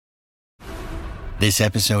This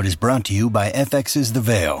episode is brought to you by FX's The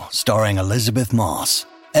Veil, starring Elizabeth Moss.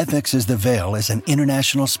 FX's The Veil is an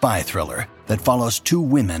international spy thriller that follows two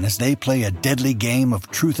women as they play a deadly game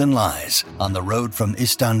of truth and lies on the road from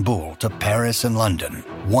Istanbul to Paris and London.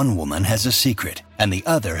 One woman has a secret, and the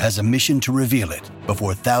other has a mission to reveal it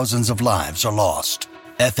before thousands of lives are lost.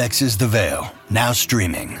 FX's The Veil, now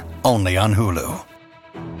streaming, only on Hulu.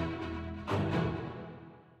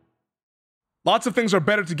 Lots of things are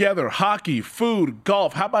better together. Hockey, food,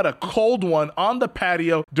 golf. How about a cold one on the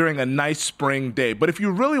patio during a nice spring day? But if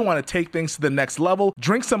you really want to take things to the next level,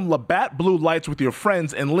 drink some Labatt Blue Lights with your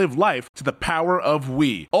friends and live life to the power of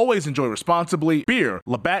we. Always enjoy responsibly. Beer,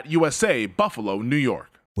 Labatt USA, Buffalo, New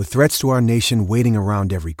York. With threats to our nation waiting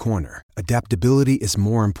around every corner, adaptability is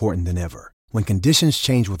more important than ever. When conditions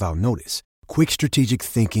change without notice, quick strategic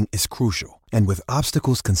thinking is crucial. And with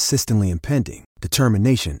obstacles consistently impending,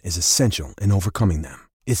 determination is essential in overcoming them.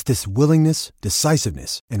 It's this willingness,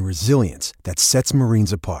 decisiveness, and resilience that sets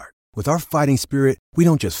Marines apart. With our fighting spirit, we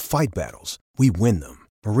don't just fight battles, we win them.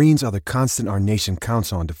 Marines are the constant our nation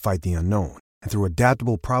counts on to fight the unknown. And through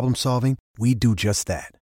adaptable problem solving, we do just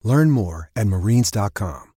that. Learn more at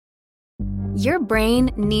marines.com. Your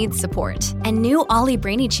brain needs support, and new Ollie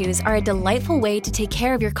Brainy Chews are a delightful way to take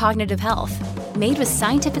care of your cognitive health. Made with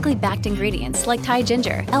scientifically backed ingredients like Thai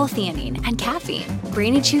ginger, L-theanine, and caffeine,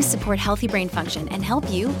 Brainy Chews support healthy brain function and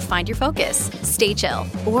help you find your focus, stay chill,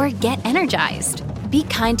 or get energized. Be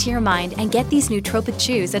kind to your mind and get these nootropic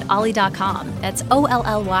chews at ollie.com. That's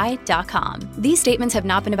OLLY.com. These statements have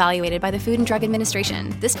not been evaluated by the Food and Drug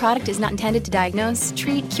Administration. This product is not intended to diagnose,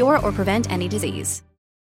 treat, cure, or prevent any disease.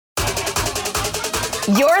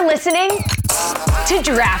 You're listening to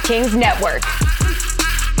DraftKings Network.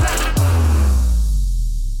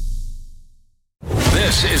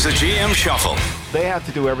 This is the GM Shuffle. They have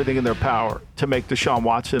to do everything in their power to make Deshaun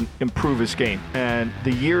Watson improve his game. And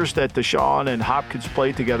the years that Deshaun and Hopkins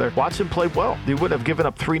played together, Watson played well. They wouldn't have given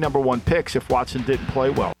up 3 number 1 picks if Watson didn't play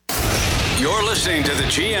well. You're listening to the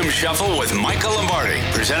GM Shuffle with Michael Lombardi,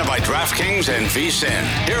 presented by DraftKings and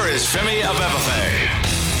VSiN. Here is Femi Abebefe.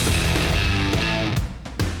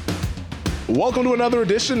 Welcome to another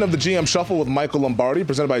edition of the GM Shuffle with Michael Lombardi,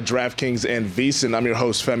 presented by DraftKings and VSiN. I'm your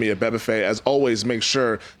host, Femi Abebefe. As always, make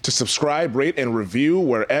sure to subscribe, rate, and review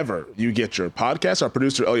wherever you get your podcast. Our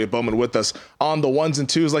producer, Elliot Bowman, with us on the ones and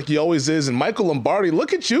twos like he always is. And Michael Lombardi,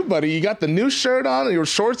 look at you, buddy. You got the new shirt on and your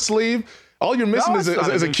short sleeve. All you're missing is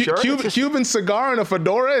a Cuban cigar and a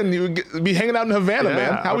fedora, and you be hanging out in Havana,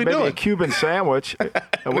 man. How we doing? Maybe a Cuban sandwich.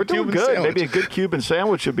 We're doing good. Sandwich. Maybe a good Cuban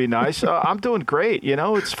sandwich would be nice. I'm doing great. You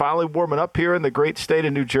know, it's finally warming up here in the great state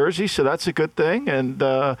of New Jersey, so that's a good thing. And,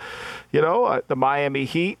 the Miami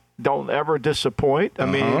Heat don't ever disappoint. I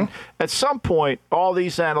mean, at some point, all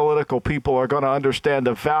these analytical people are going to understand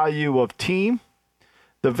the value of team,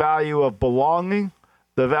 the value of belonging,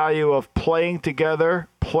 the value of playing together,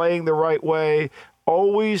 playing the right way,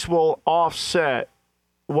 always will offset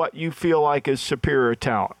what you feel like is superior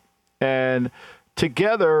talent. And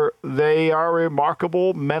together, they are a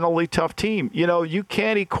remarkable, mentally tough team. You know, you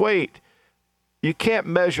can't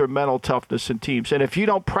measure mental toughness in teams. And if you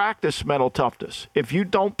don't practice mental toughness, if you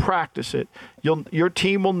don't practice it, your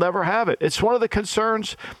team will never have it. It's one of the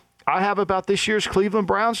concerns I have about this year's Cleveland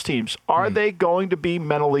Browns teams. Are they going to be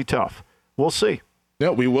mentally tough? We'll see. Yeah,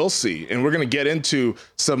 we will see. And we're going to get into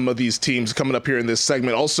some of these teams coming up here in this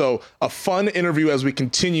segment. Also, a fun interview as we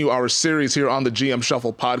continue our series here on the GM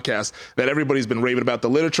Shuffle podcast that everybody's been raving about, the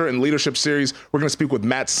literature and leadership series. We're going to speak with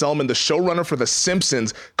Matt Selman, the showrunner for The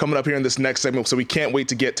Simpsons, coming up here in this next segment. So we can't wait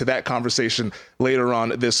to get to that conversation later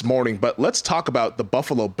on this morning. But let's talk about the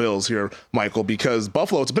Buffalo Bills here, Michael, because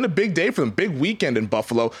Buffalo, it's been a big day for them, big weekend in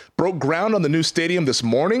Buffalo. Broke ground on the new stadium this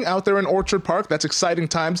morning out there in Orchard Park. That's exciting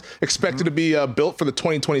times. Expected to be built for the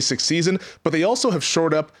 2026 season, but they also have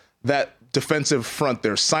shored up that defensive front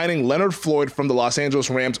there, signing Leonard Floyd from the Los Angeles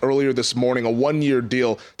Rams earlier this morning, a 1-year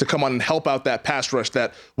deal to come on and help out that pass rush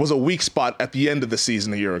that was a weak spot at the end of the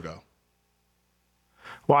season a year ago.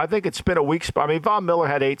 Well, I think it's been a weak spot. I mean, Von Miller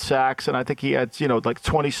had 8 sacks, and I think he had, like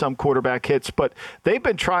 20-some quarterback hits. But they've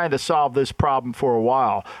been trying to solve this problem for a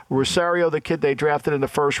while. Rosario, the kid they drafted in the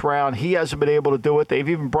first round, he hasn't been able to do it. They've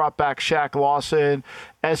even brought back Shaq Lawson,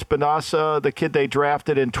 Espinosa, the kid they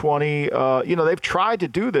drafted in 20. They've tried to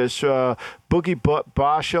do this. Boogie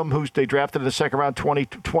Basham, who they drafted in the second round,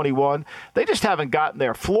 2021. They just haven't gotten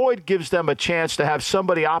there. Floyd gives them a chance to have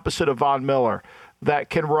somebody opposite of Von Miller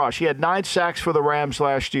that can rush. He had 9 sacks for the Rams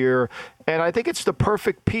last year, And I think it's the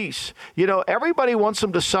perfect piece. Everybody wants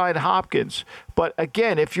him to sign Hopkins. But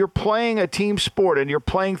again, if you're playing a team sport and you're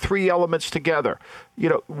playing three elements together,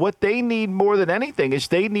 what they need more than anything is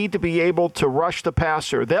they need to be able to rush the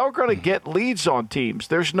passer. They're going to get leads on teams.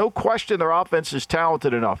 There's no question their offense is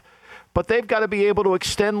talented enough. But they've got to be able to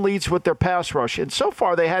extend leads with their pass rush. And so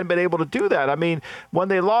far, they hadn't been able to do that. I mean, when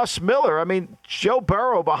they lost Miller, Joe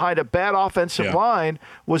Burrow behind a bad offensive line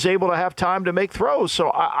was able to have time to make throws.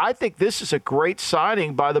 So I think this is a great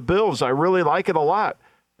signing by the Bills. I really like it a lot.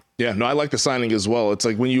 Yeah, no, I like the signing as well. It's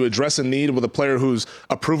like when you address a need with a player who's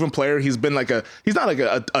a proven player, he's been he's not like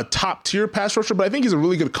a top tier pass rusher, but I think he's a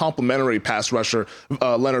really good complementary pass rusher,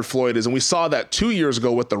 Leonard Floyd is. And we saw that 2 years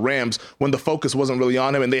ago with the Rams when the focus wasn't really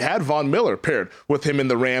on him. And they had Von Miller paired with him in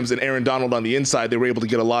the Rams and Aaron Donald on the inside. They were able to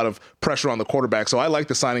get a lot of pressure on the quarterback. So I like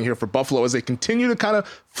the signing here for Buffalo as they continue to kind of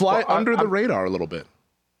fly under the radar a little bit.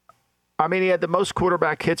 He had the most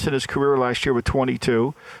quarterback hits in his career last year with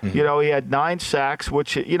 22. Mm-hmm. He had 9 sacks,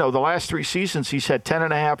 which, the last 3 seasons he's had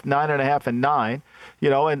 10.5, 9.5, and 9.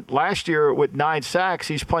 And last year with 9 sacks,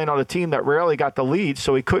 he's playing on a team that rarely got the lead,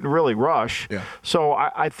 so he couldn't really rush. Yeah. So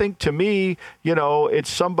I think to me, it's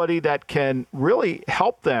somebody that can really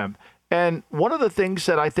help them. And one of the things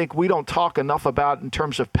that I think we don't talk enough about in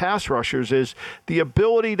terms of pass rushers is the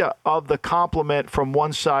ability of the complement from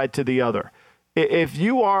one side to the other. If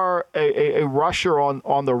you are a rusher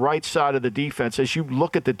on the right side of the defense, as you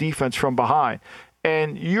look at the defense from behind,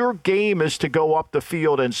 and your game is to go up the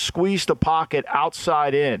field and squeeze the pocket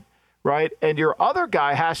outside in, right? And your other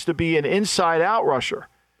guy has to be an inside-out rusher.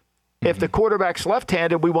 If the quarterback's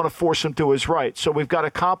left-handed, we want to force him to his right. So we've got to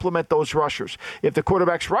complement those rushers. If the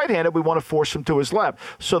quarterback's right-handed, we want to force him to his left.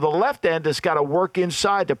 So the left end has got to work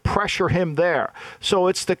inside to pressure him there. So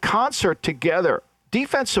it's the concert together.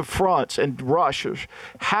 Defensive fronts and rushers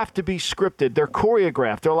have to be scripted. They're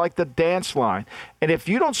choreographed. They're like the dance line. And if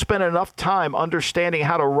you don't spend enough time understanding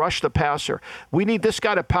how to rush the passer, we need this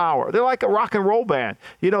guy to power. They're like a rock and roll band.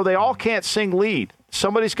 They all can't sing lead.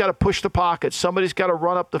 Somebody's got to push the pocket. Somebody's got to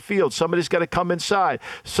run up the field. Somebody's got to come inside.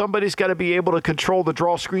 Somebody's got to be able to control the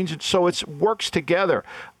draw screens. So it works together.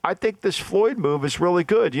 I think this Floyd move is really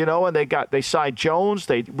good, and they signed Jones.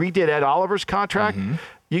 They redid Ed Oliver's contract. Mm-hmm.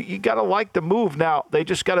 You got to like the move. Now, they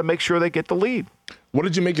just got to make sure they get the lead. What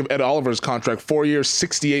did you make of Ed Oliver's contract? 4 years,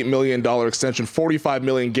 $68 million extension, $45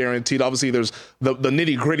 million guaranteed. Obviously, there's the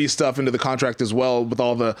nitty-gritty stuff into the contract as well with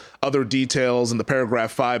all the other details and the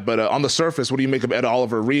paragraph 5. But on the surface, what do you make of Ed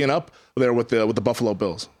Oliver re-ing up there with the Buffalo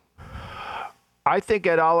Bills? I think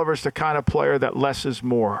Ed Oliver's the kind of player that less is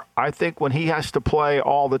more. I think when he has to play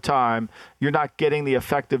all the time, you're not getting the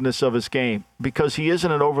effectiveness of his game because he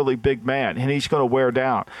isn't an overly big man and he's going to wear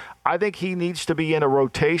down. I think he needs to be in a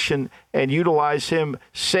rotation and utilize him,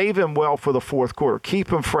 save him well for the fourth quarter,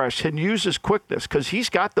 keep him fresh, and use his quickness because he's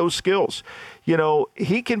got those skills.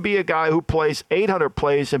 He can be a guy who plays 800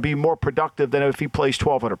 plays and be more productive than if he plays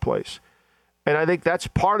 1,200 plays. And I think that's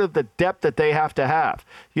part of the depth that they have to have.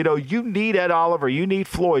 You need Ed Oliver, you need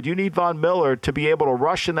Floyd, you need Von Miller to be able to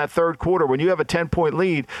rush in that third quarter when you have a 10-point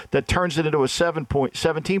lead that turns it into a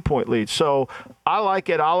 17-point lead. So I like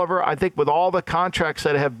Ed Oliver. I think with all the contracts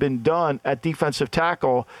that have been done at defensive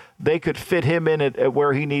tackle, they could fit him in at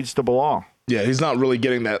where he needs to belong. Yeah, he's not really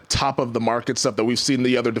getting that top of the market stuff that we've seen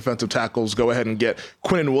the other defensive tackles go ahead and get.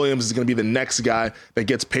 Quinnen Williams is going to be the next guy that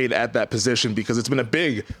gets paid at that position because it's been a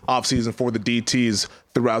big offseason for the DTs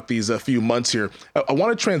throughout these few months here. I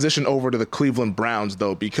want to transition over to the Cleveland Browns,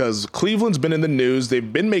 though, because Cleveland's been in the news.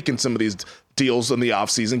 They've been making some of these deals in the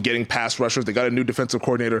offseason, getting pass rushers. They got a new defensive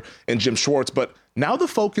coordinator in Jim Schwartz, but now the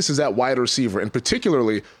focus is at wide receiver, and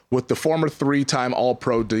particularly with the former 3-time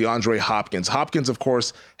All-Pro DeAndre Hopkins. Hopkins, of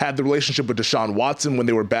course, had the relationship with Deshaun Watson when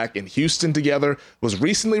they were back in Houston together, was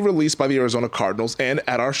recently released by the Arizona Cardinals, and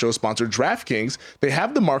at our show sponsor DraftKings, they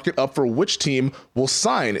have the market up for which team will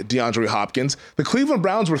sign DeAndre Hopkins. The Cleveland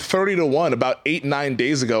Browns were 30-1 about 8-9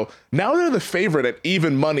 days ago. Now they're the favorite at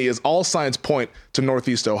even money as all signs point to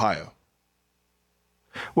Northeast Ohio.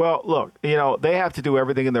 Well, look, they have to do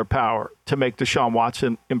everything in their power to make Deshaun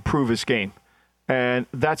Watson improve his game. And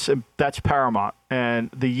that's paramount. And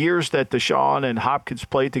the years that Deshaun and Hopkins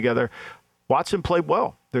played together, Watson played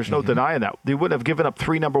well. There's no denying that. They wouldn't have given up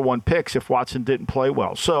 3 number 1 picks if Watson didn't play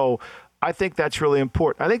well. So I think that's really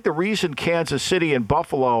important. I think the reason Kansas City and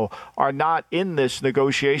Buffalo are not in this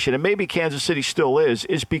negotiation, and maybe Kansas City still is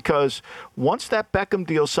because once that Beckham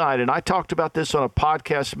deal signed, and I talked about this on a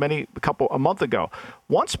podcast a month ago,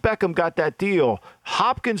 once Beckham got that deal,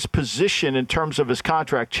 Hopkins' position in terms of his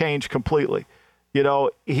contract changed completely.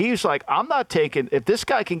 He's like, I'm not taking, if this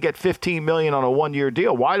guy can get $15 million on a 1-year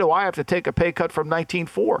deal, why do I have to take a pay cut from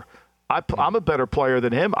 19.4? I'm a better player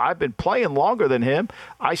than him. I've been playing longer than him.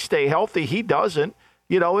 I stay healthy. He doesn't.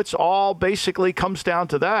 It's all basically comes down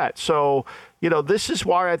to that. So, this is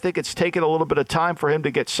why I think it's taken a little bit of time for him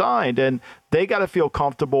to get signed, and they got to feel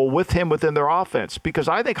comfortable with him within their offense, because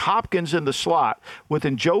I think Hopkins in the slot with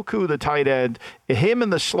Njoku, the tight end, him in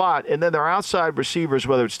the slot, and then their outside receivers,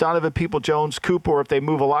 whether it's Donovan Peoples-Jones, Cooper, or if they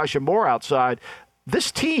move Elijah Moore outside,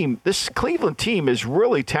 this Cleveland team is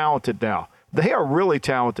really talented now. They are really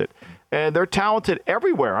talented. And they're talented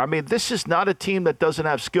everywhere. I mean, this is not a team that doesn't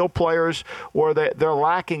have skill players or they're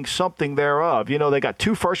lacking something thereof. They got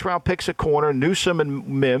 2 first-round picks at corner, Newsome and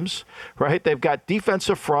Mims, right? They've got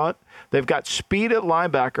defensive front. They've got speed at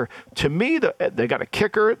linebacker. To me, they got a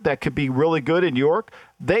kicker that could be really good in York.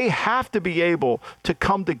 They have to be able to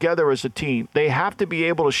come together as a team. They have to be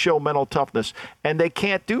able to show mental toughness, and they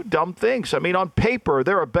can't do dumb things. I mean, on paper,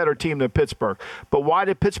 they're a better team than Pittsburgh. But why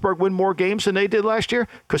did Pittsburgh win more games than they did last year?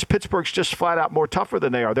 Because Pittsburgh's just flat out more tougher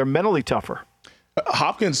than they are. They're mentally tougher.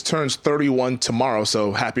 Hopkins turns 31 tomorrow,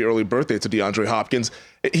 so happy early birthday to DeAndre Hopkins.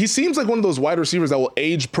 He seems like one of those wide receivers that will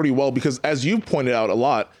age pretty well because, as you've pointed out a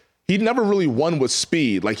lot, he never really won with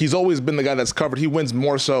speed. Like, he's always been the guy that's covered. He wins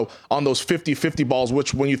more so on those 50-50 balls,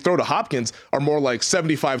 which when you throw to Hopkins are more like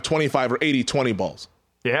 75-25 or 80-20 balls.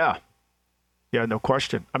 Yeah. Yeah, no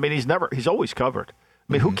question. I mean, he's always covered.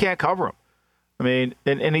 I mean, who can't cover him? I mean,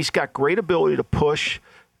 and he's got great ability to push,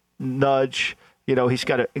 nudge. He's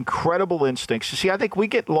got incredible instincts. You see, I think we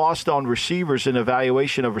get lost on receivers and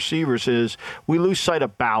evaluation of receivers is we lose sight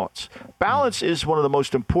of balance. Balance is one of the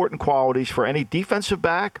most important qualities for any defensive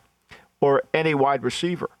back or any wide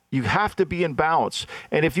receiver. You have to be in balance.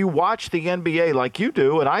 And if you watch the NBA like you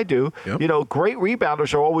do and I do, great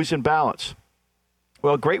rebounders are always in balance.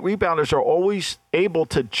 Well, great rebounders are always able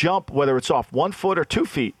to jump, whether it's off 1 foot or 2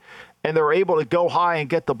 feet, and they're able to go high and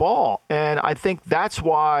get the ball. And I think that's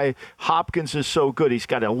why Hopkins is so good. He's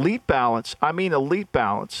got elite balance. I mean elite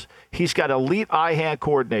balance. He's got elite eye-hand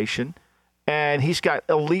coordination, and he's got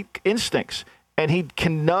elite instincts. And he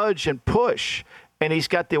can nudge and push, and he's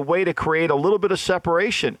got the way to create a little bit of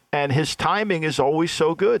separation, and his timing is always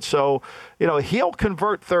so good. So, he'll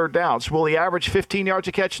convert third downs. Will he average 15 yards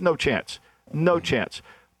a catch? No chance. No chance.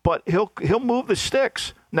 But he'll move the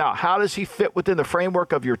sticks. Now, how does he fit within the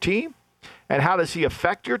framework of your team, and how does he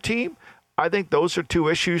affect your team? I think those are 2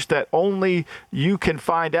 issues that only you can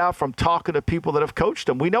find out from talking to people that have coached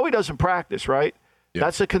him. We know he doesn't practice, right? Yeah.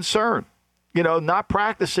 That's a concern. Not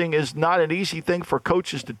practicing is not an easy thing for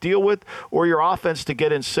coaches to deal with or your offense to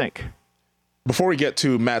get in sync. Before we get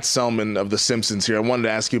to Matt Selman of The Simpsons here, I wanted to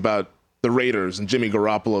ask you about the Raiders and Jimmy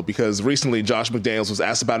Garoppolo, because recently Josh McDaniels was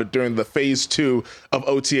asked about it during the phase 2 of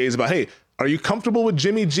OTAs about, hey, are you comfortable with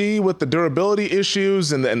Jimmy G with the durability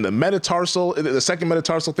issues and the metatarsal, the second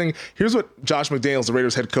metatarsal thing? Here's what Josh McDaniels, the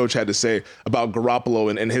Raiders head coach, had to say about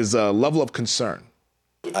Garoppolo and his level of concern.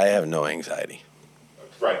 I have no anxiety.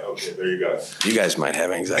 Right. Okay. There you go. You guys might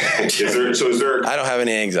have anxiety. Is there? I don't have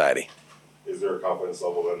any anxiety. Is there a confidence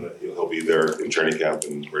level then that he'll be there in training camp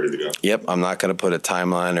and ready to go? Yep. I'm not going to put a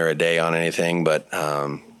timeline or a day on anything, but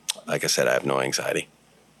like I said, I have no anxiety.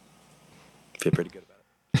 Feel pretty good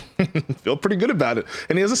about it. Feel pretty good about it,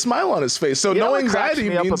 and he has a smile on his face. So no anxiety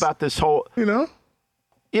means. Up about this whole,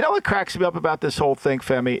 what cracks me up about this whole thing,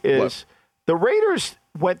 Femi, is the Raiders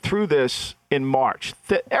went through this in March.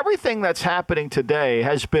 Everything that's happening today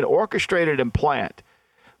has been orchestrated and planned.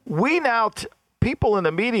 We now, people in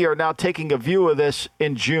the media are now taking a view of this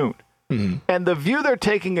in June. Mm-hmm. And the view they're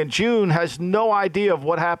taking in June has no idea of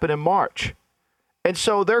what happened in March. And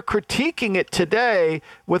so they're critiquing it today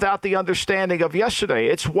without the understanding of yesterday.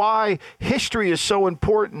 It's why history is so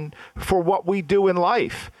important for what we do in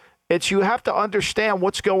life. You have to understand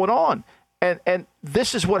what's going on. And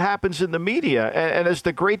this is what happens in the media. And as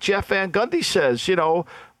the great Jeff Van Gundy says,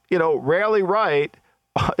 rarely right,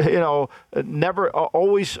 never,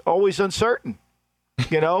 always uncertain.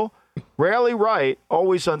 Rarely right,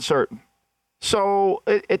 always uncertain. So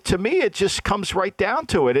to me, it just comes right down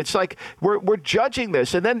to it. It's like we're judging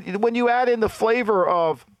this. And then when you add in the flavor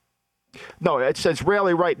of, no, it says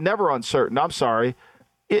rarely right, never uncertain. I'm sorry.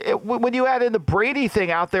 When you add in the Brady thing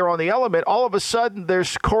out there on the element, all of a sudden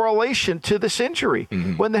there's correlation to this injury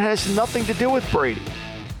when it has nothing to do with Brady.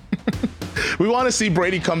 We want to see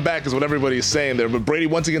Brady come back is what everybody is saying there. But Brady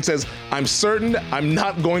once again says, I'm certain I'm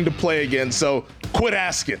not going to play again. So quit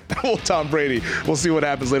asking. Well, Tom Brady. We'll see what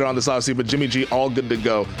happens later on this offseason. But Jimmy G, all good to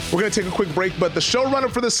go. We're going to take a quick break. But the showrunner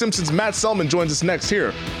for The Simpsons, Matt Selman, joins us next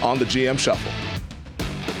here on the GM Shuffle.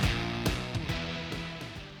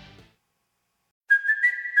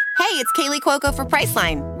 Hey, it's Kaylee Kaylee Cuoco for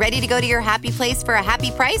Priceline. Ready to go to your happy place for a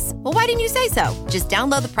happy price? Well, why didn't you say so? Just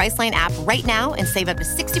download the Priceline app right now and save up to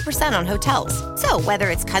 60% on hotels. So whether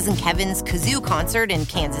it's Cousin Kevin's Kazoo Concert in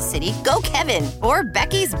Kansas City, go Kevin, or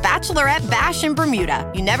Becky's Bachelorette Bash in Bermuda,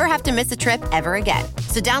 you never have to miss a trip ever again.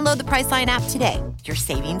 So download the Priceline app today. Your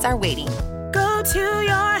savings are waiting. Go to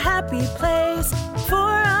your happy place for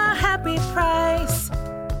a happy price.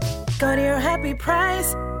 Go to your happy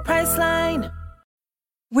price, Priceline.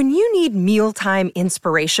 When you need mealtime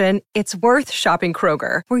inspiration, it's worth shopping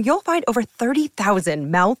Kroger, where you'll find over 30,000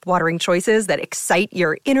 mouth-watering choices that excite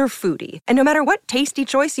your inner foodie. And no matter what tasty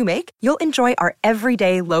choice you make, you'll enjoy our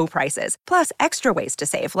everyday low prices, plus extra ways to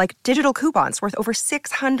save, like digital coupons worth over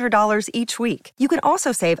 $600 each week. You can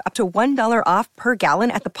also save up to $1 off per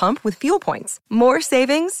gallon at the pump with fuel points. More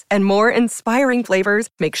savings and more inspiring flavors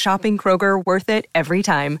make shopping Kroger worth it every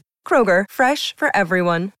time. Kroger, fresh for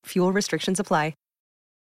everyone. Fuel restrictions apply.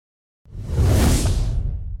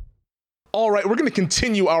 All right, we're going to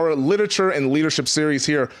continue our literature and leadership series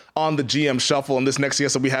here on the GM Shuffle. And this next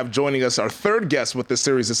guest that we have joining us, our third guest with this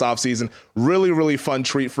series this offseason, really fun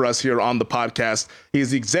treat for us here on the podcast. He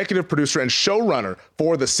is the executive producer and showrunner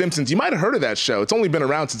for The Simpsons. You might have heard of that show. It's only been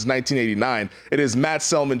around since 1989. It is Matt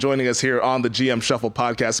Selman joining us here on the GM Shuffle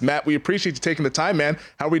podcast. Matt, we appreciate you taking the time, man.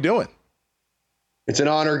 How are we doing? It's an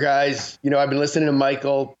honor, guys. You know, I've been listening to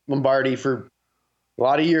Michael Lombardi for a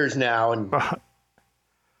lot of years now, and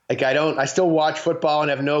I still watch football and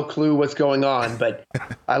have no clue what's going on, but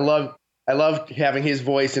I love having his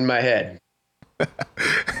voice in my head.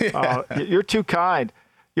 You're too kind.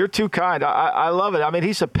 You're too kind. I love it. I mean,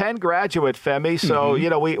 he's a Penn graduate, Femi, so, you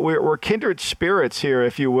know, we're kindred spirits here,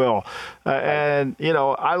 if you will. And, you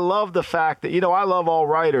know, I love the fact that, you know, I love all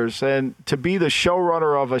writers, and to be the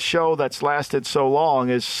showrunner of a show that's lasted so long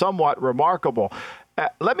is somewhat remarkable.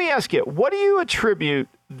 Let me ask you, what do you attribute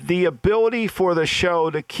the ability for the show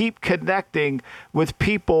to keep connecting with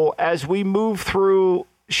people as we move through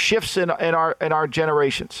shifts in our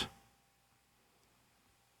generations?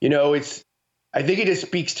 You know, I think it just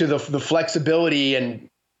speaks to the flexibility and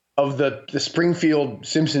of the Springfield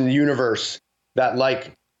Simpsons universe that,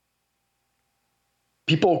 like,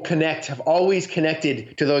 people have always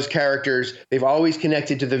connected to those characters. They've always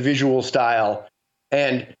connected to the visual style.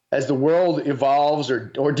 And as the world evolves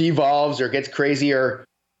or devolves or gets crazier,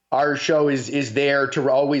 our show is there to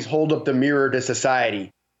always hold up the mirror to society.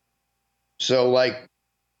 So, like,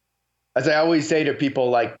 as I always say to people,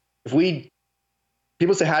 like,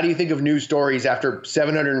 people say, how do you think of news stories after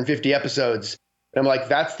 750 episodes? And I'm like,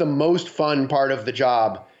 that's the most fun part of the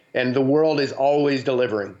job. And the world is always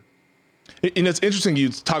delivering. And it's interesting you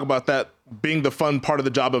talk about that being the fun part of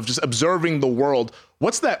the job of just observing the world.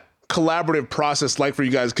 What's that collaborative process like for you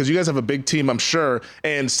guys? Because you guys have a big team, I'm sure,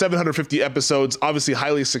 and 750 episodes, obviously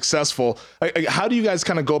highly successful. How do you guys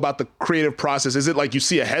kind of go about the creative process? Is it like you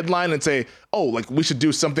see a headline and say, oh, like we should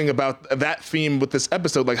do something about that theme with this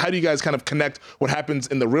episode? Like, how do you guys kind of connect what happens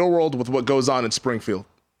in the real world with what goes on in Springfield?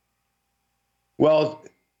 Well,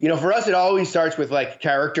 you know, for us, it always starts with like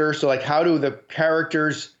character. So like, how do the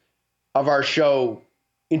characters of our show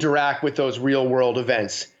interact with those real world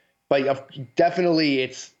events? But definitely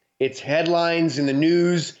it's headlines in the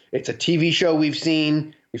news. It's a TV show we've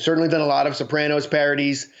seen. We've certainly done a lot of Sopranos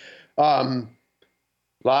parodies, a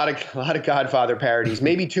lot of Godfather parodies,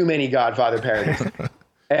 maybe too many Godfather parodies.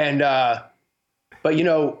 And, but you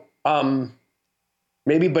know,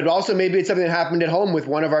 maybe it's something that happened at home with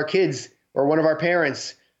one of our kids or one of our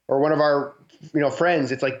parents or one of our, you know,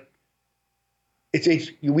 friends. It's like,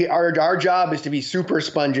 our job is to be super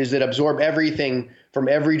sponges that absorb everything from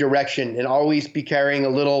every direction and always be carrying a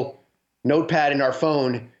little notepad in our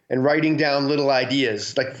phone and writing down little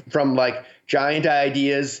ideas, like from like giant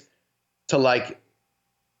ideas to like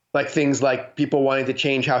things like people wanting to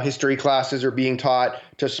change how history classes are being taught,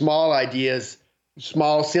 to small ideas,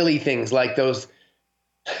 small silly things like those,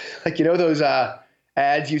 like, you know, those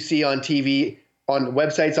ads you see on TV on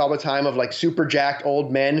websites all the time of like super jacked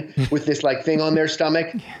old men with this like thing on their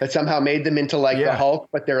stomach that somehow made them into like the Hulk,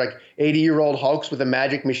 but they're like 80-year-old Hulks with a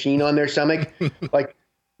magic machine on their stomach. Like,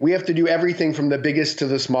 we have to do everything from the biggest to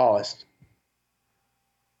the smallest.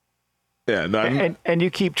 Yeah, no, and you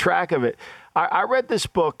keep track of it. I read this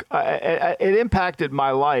book. It impacted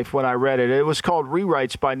my life when I read it. It was called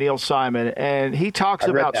Rewrites by Neil Simon, and he talks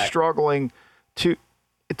about struggling to.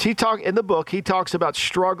 In the book, he talks about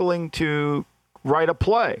struggling to write a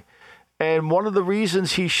play. And one of the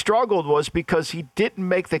reasons he struggled was because he didn't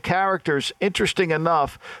make the characters interesting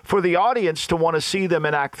enough for the audience to want to see them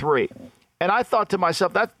in Act 3. And I thought to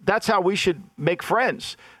myself, that's how we should make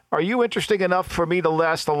friends. Are you interesting enough for me to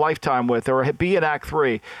last a lifetime with or be in Act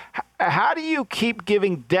 3? How do you keep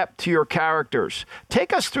giving depth to your characters?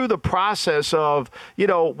 Take us through the process of,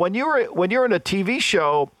 when you're in a TV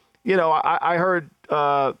show, I heard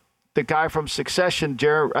the guy from Succession,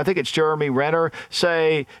 I think it's Jeremy Renner,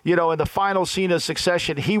 say, in the final scene of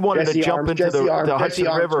Succession, he wanted to jump into the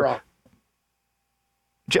Hudson River.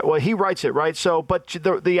 Well, he writes it, right? So, but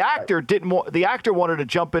the actor didn't want, the actor wanted to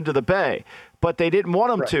jump into the bay, but they didn't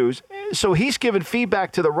want him to. So he's giving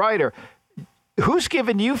feedback to the writer. Who's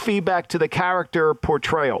giving you feedback to the character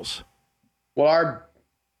portrayals? Well,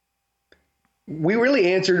 we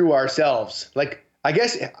really answer to ourselves. Like, I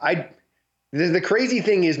guess the crazy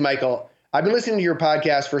thing is, Michael, I've been listening to your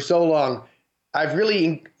podcast for so long. I've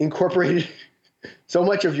really incorporated so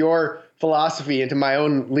much of your philosophy into my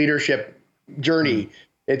own leadership journey.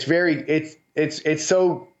 It's such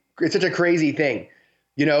a crazy thing,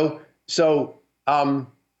 So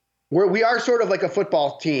we are sort of like a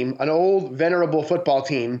football team, an old venerable football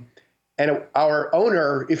team, and our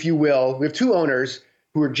owner, if you will, we have two owners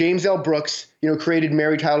who are James L. Brooks, created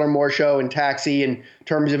Mary Tyler Moore Show and Taxi in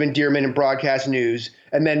terms of endearment and broadcast news,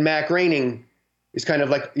 and then Matt Groening is kind of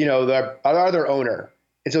like the other owner,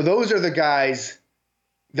 and so those are the guys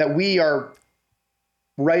that we are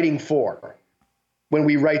writing for when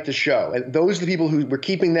we write the show. And those are the people who we're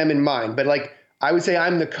keeping them in mind. But like, I would say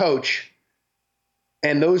I'm the coach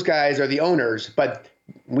and those guys are the owners, but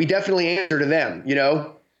we definitely answer to them,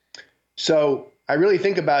 So I really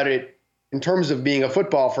think about it in terms of being a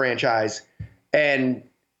football franchise. And,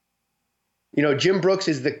 Jim Brooks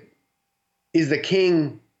is the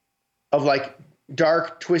king of like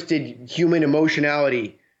dark, twisted human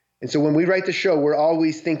emotionality. And so when we write the show, we're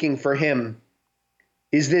always thinking for him,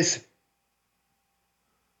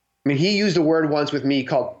 he used a word once with me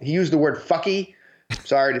he used the word fucky.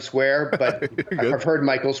 Sorry to swear, but I've heard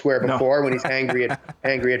Michael swear before when he's angry at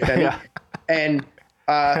Femi. Yeah. And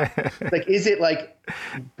is it like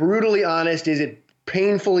brutally honest? Is it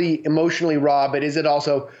painfully emotionally raw? But is it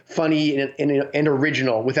also funny and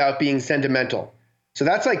original without being sentimental? So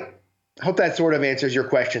that's I hope that sort of answers your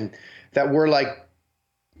question, that we're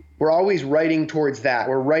always writing towards that.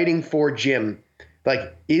 We're writing for Jim.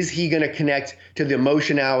 Like, is he going to connect to the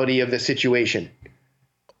emotionality of the situation?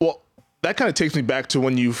 Well, that kind of takes me back to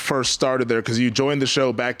when you first started there, because you joined the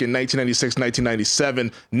show back in 1996,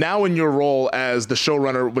 1997. Now in your role as the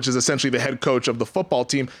showrunner, which is essentially the head coach of the football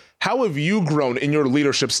team, how have you grown in your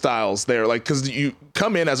leadership styles there? Like, because you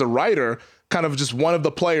come in as a writer, kind of just one of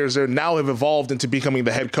the players there, now have evolved into becoming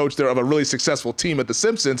the head coach there of a really successful team at the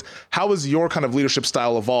Simpsons. How has your kind of leadership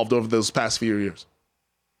style evolved over those past few years?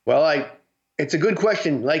 Well, it's a good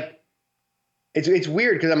question. Like, it's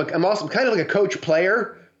weird because I'm also kind of like a coach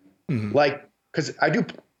player. Mm-hmm. Because I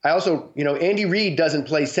also, Andy Reid doesn't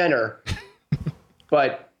play center,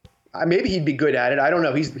 but maybe he'd be good at it. I don't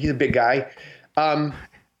know. He's a big guy. I'm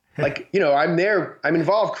there, I'm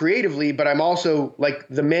involved creatively, but I'm also like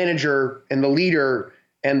the manager and the leader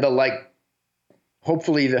and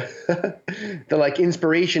hopefully the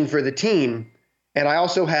inspiration for the team. And I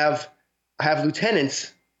also have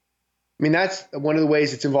lieutenants. I mean, that's one of the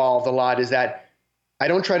ways it's evolved a lot, is that I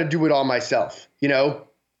don't try to do it all myself, So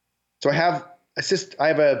I have a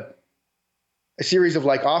series of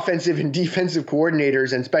offensive and defensive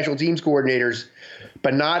coordinators and special teams coordinators,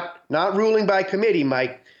 but not ruling by committee,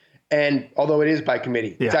 Mike. And although it is by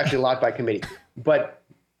committee, It's actually a lot by committee, but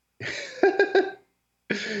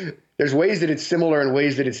there's ways that it's similar and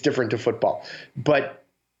ways that it's different to football. But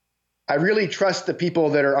I really trust the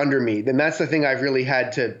people that are under me. And that's the thing I've really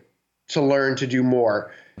had to learn to do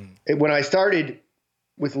more. When I started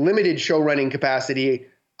with limited show running capacity,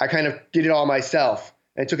 I kind of did it all myself.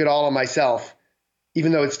 I took it all on myself,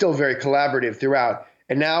 even though it's still very collaborative throughout.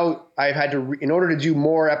 And now I've had to, in order to do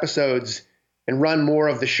more episodes and run more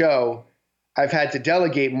of the show, I've had to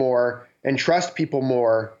delegate more and trust people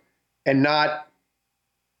more and not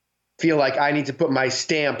feel like I need to put my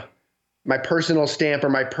stamp, my personal stamp or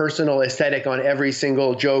my personal aesthetic on every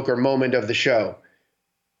single joke or moment of the show.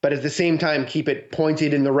 But at the same time, keep it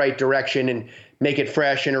pointed in the right direction and make it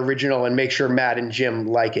fresh and original and make sure Matt and Jim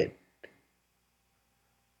like it.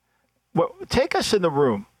 Well, take us in the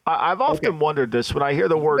room. I've often wondered this when I hear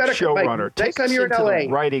the word showrunner. Take us into the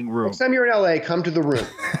writing room. Next time you're in LA, come to the room.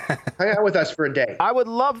 Hang out with us for a day. I would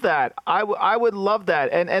love that. I would love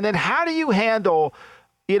that. And then how do you handle,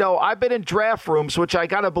 I've been in draft rooms, which I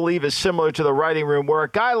got to believe is similar to the writing room, where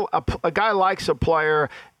a guy likes a player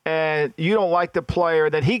and you don't like the player,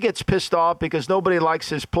 then he gets pissed off because nobody likes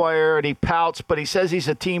his player and he pouts, but he says he's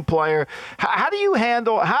a team player. How do you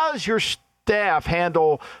handle, how is your staff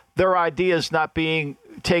handle their ideas not being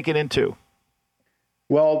taken into?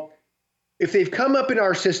 Well, if they've come up in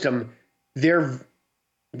our system,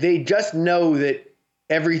 they just know that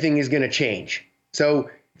everything is going to change. So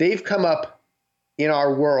they've come up in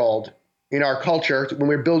our world, in our culture, when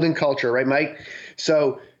we're building culture, right, Mike?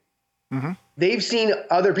 So they've seen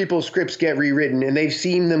other people's scripts get rewritten, and they've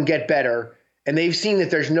seen them get better, and they've seen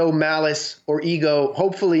that there's no malice or ego,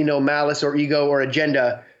 hopefully no malice or ego or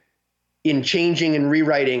agenda in changing and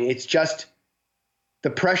rewriting. It's just the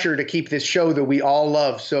pressure to keep this show that we all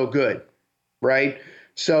love so good, right?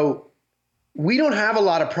 So we don't have a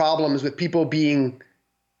lot of problems with people being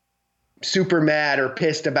super mad or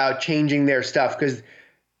pissed about changing their stuff, because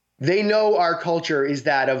they know our culture is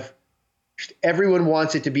that of everyone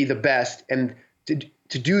wants it to be the best. And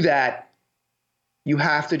to do that, you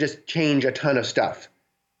have to just change a ton of stuff.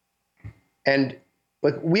 And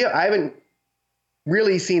I haven't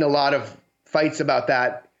really seen a lot of fights about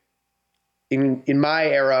that in my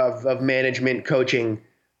era of management coaching,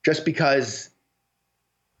 just because,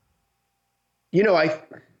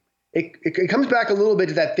 it comes back a little bit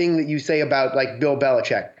to that thing that you say about like Bill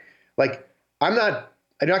Belichick. Like I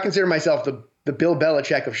do not consider myself the Bill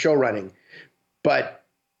Belichick of show running, but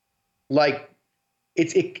like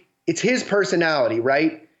it's his personality,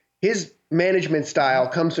 right? His management style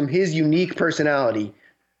comes from his unique personality.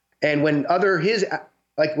 And when other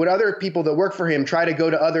people that work for him try to go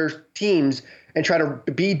to other teams and try to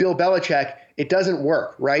be Bill Belichick, it doesn't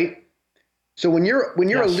work, right? So when you're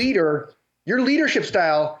a leader, your leadership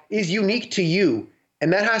style is unique to you,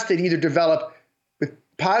 and that has to either develop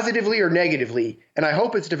positively or negatively. And I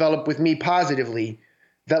hope it's developed with me positively,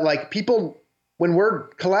 that like people, when we're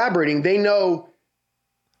collaborating, they know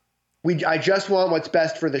I just want what's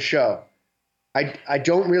best for the show. I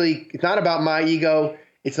don't really, it's not about my ego.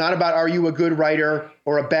 It's not about, are you a good writer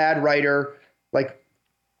or a bad writer? Like,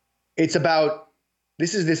 it's about,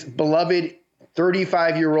 this is this beloved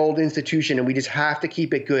 35-year-old institution, and we just have to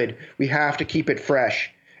keep it good. We have to keep it fresh,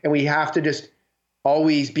 and we have to just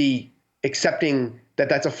always be accepting that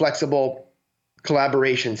that's a flexible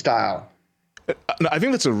collaboration style. I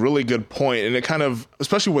think that's a really good point. And it kind of,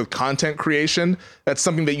 especially with content creation, that's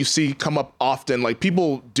something that you see come up often. Like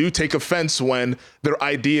people do take offense when their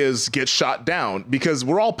ideas get shot down, because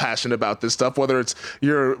we're all passionate about this stuff, whether it's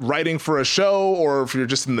you're writing for a show or if you're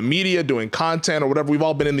just in the media doing content or whatever. We've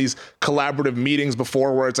all been in these collaborative meetings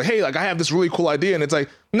before where it's like, hey, like I have this really cool idea. And it's like,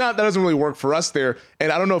 no, that doesn't really work for us there. And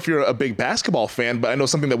I don't know if you're a big basketball fan, but I know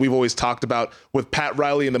something that we've always talked about with Pat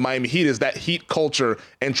Riley and the Miami Heat is that Heat culture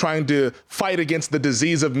and trying to fight against the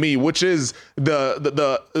disease of me, which is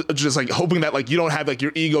the just like hoping that like you don't have like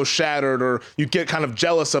your ego shattered or you get kind of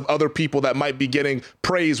jealous of other people that might be getting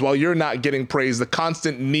praise while you're not getting praise. The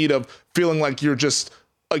constant need of feeling like you're just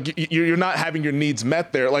you're not having your needs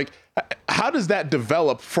met there. Like, how does that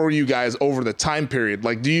develop for you guys over the time period?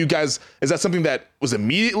 Like, is that something that was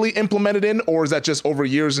immediately implemented in, or is that just over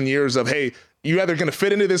years and years of, hey, you're either going to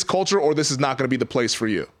fit into this culture or this is not going to be the place for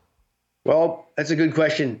you? Well, that's a good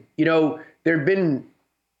question. There have been,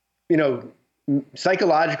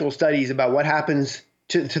 psychological studies about what happens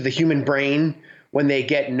to the human brain when they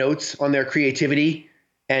get notes on their creativity,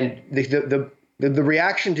 and the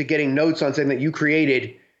reaction to getting notes on something that you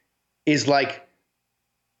created is like,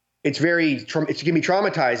 it can be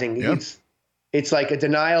traumatizing. Yeah. It's like a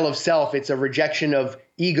denial of self. It's a rejection of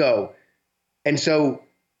ego. And so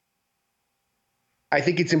I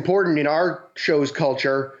think it's important in our show's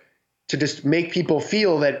culture to just make people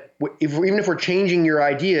feel that even if we're changing your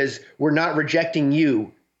ideas, we're not rejecting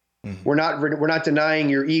you. Mm-hmm. We're not denying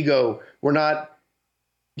your ego. We're not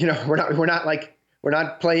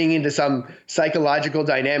playing into some psychological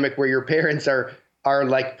dynamic where your parents are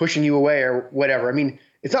like pushing you away or whatever. I mean,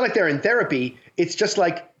 it's not like they're in therapy. It's just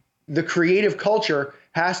like the creative culture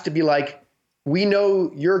has to be like, we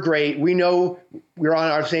know you're great. We know we're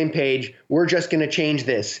on our same page. We're just going to change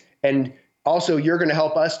this. And also, you're going to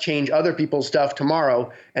help us change other people's stuff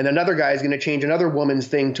tomorrow. And another guy is going to change another woman's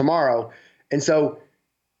thing tomorrow. And so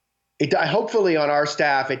hopefully on our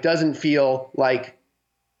staff, it doesn't feel like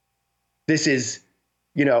this is,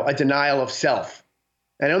 a denial of self.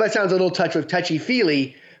 I know that sounds a little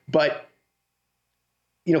touchy-feely, but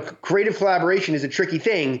creative collaboration is a tricky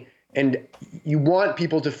thing, and you want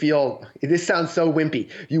people to feel, this sounds so wimpy,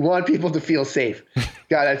 you want people to feel safe.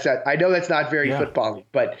 God, I know that's not very football-y,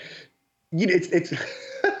 but it's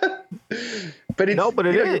but it's, no, but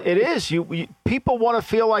it is. People want to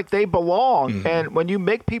feel like they belong, mm-hmm. and when you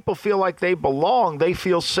make people feel like they belong, they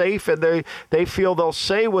feel safe, and they feel they'll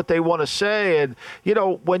say what they want to say. And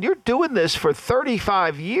when you're doing this for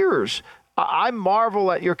 35 years, I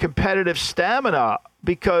marvel at your competitive stamina,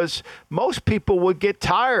 because most people would get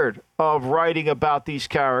tired of writing about these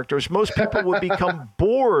characters. Most people would become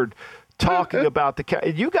bored talking about the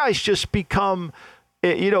characters. You guys just become,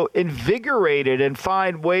 invigorated and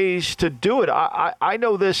find ways to do it. I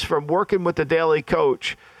know this from working with the Daily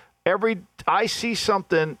Coach. I see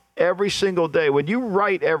something every single day. When you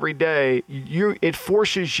write every day, it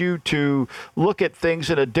forces you to look at things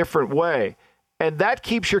in a different way. And that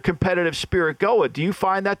keeps your competitive spirit going. Do you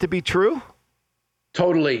find that to be true?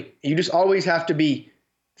 Totally. You just always have to be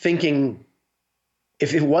thinking,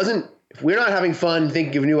 if we're not having fun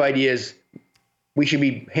thinking of new ideas, we should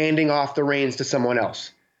be handing off the reins to someone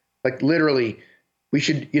else. Like literally, we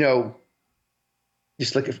should,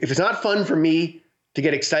 just like if it's not fun for me to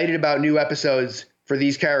get excited about new episodes for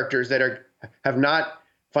these characters that have not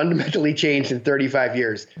fundamentally changed in 35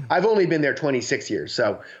 years. I've only been there 26 years,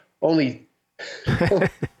 so only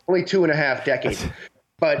 2.5 decades.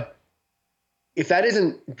 But if that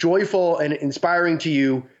isn't joyful and inspiring to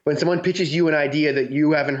you when someone pitches you an idea that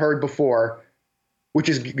you haven't heard before, which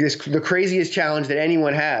is the craziest challenge that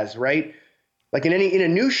anyone has, right? Like in a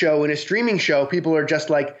new show, in a streaming show, people are just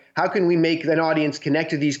like, how can we make an audience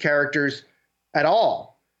connect to these characters at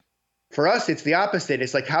all? For us, it's the opposite.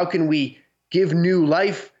 It's like, how can we give new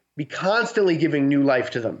life, be constantly giving new life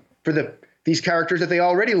to them for these characters that they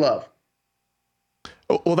already love?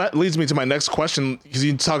 Well, that leads me to my next question, because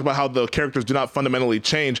you talk about how the characters do not fundamentally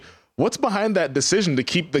change. What's behind that decision to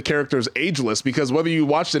keep the characters ageless? Because whether you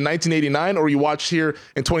watched in 1989 or you watched here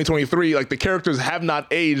in 2023, like the characters have not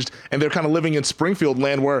aged, and they're kind of living in Springfield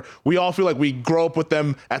land where we all feel like we grow up with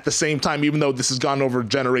them at the same time, even though this has gone over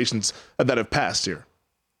generations that have passed here.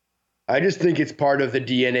 I just think it's part of the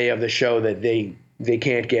DNA of the show that they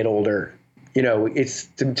can't get older. It's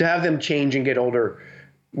to have them change and get older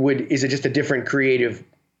is just a different creative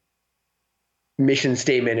mission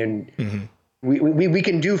statement. And we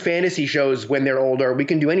can do fantasy shows when they're older. We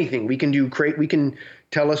can do anything. We can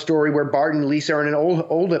tell a story where Bart and Lisa are in an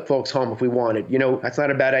old folks home if we wanted. That's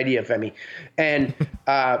not a bad idea, Femi. And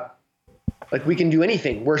like we can do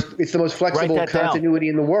anything. It's the most flexible continuity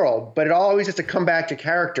in the world, but it always has to come back to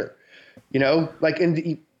character.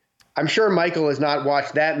 I'm sure Michael has not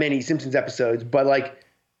watched that many Simpsons episodes, but like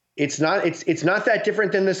it's not that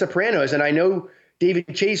different than The Sopranos. And I know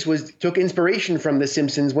David Chase took inspiration from The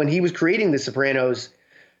Simpsons when he was creating The Sopranos,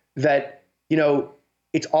 that,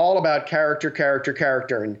 it's all about character.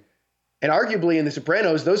 And arguably in The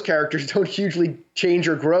Sopranos, those characters don't hugely change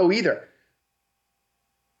or grow either.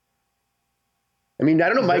 I mean, I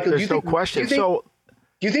don't know, Michael, There's no question. Do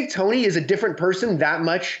you think Tony is a different person that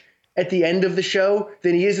much at the end of the show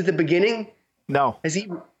than he is at the beginning? No. I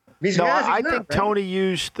think Tony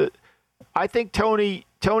used the. I think Tony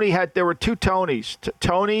had. There were two Tonys.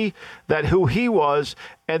 Tony, who he was,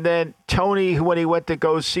 and then Tony when he went to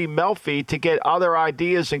go see Melfi to get other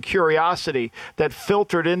ideas and curiosity that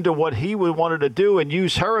filtered into what he wanted to do and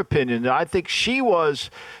use her opinion. And I think she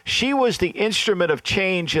was the instrument of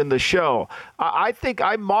change in the show. I think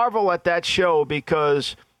I marvel at that show,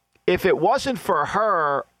 because if it wasn't for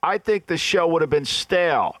her, I think the show would have been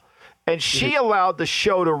stale. And she allowed the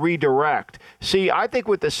show to redirect. See, I think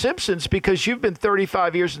with The Simpsons, because you've been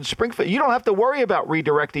 35 years in Springfield, you don't have to worry about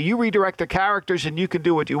redirecting. You redirect the characters and you can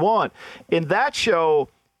do what you want. In that show,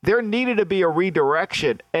 there needed to be a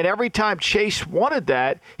redirection. And every time Chase wanted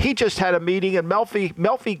that, he just had a meeting, and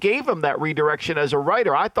Melfi gave him that redirection as a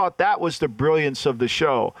writer. I thought that was the brilliance of the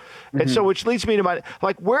show. And so which leads me to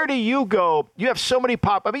where do you go? You have so many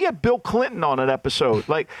you had Bill Clinton on an episode.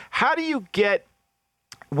 Like,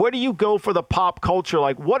 where do you go for the pop culture?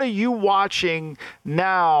 Like, what are you watching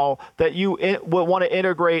now that you would want to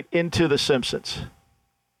integrate into The Simpsons?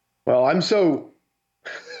 Well, I'm so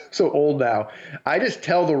old now. I just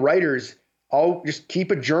tell the writers, just keep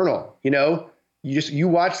a journal. You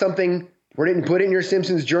watch something, put it in your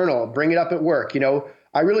Simpsons journal, bring it up at work.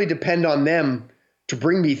 I really depend on them to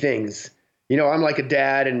bring me things. I'm like a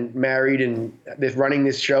dad and married and running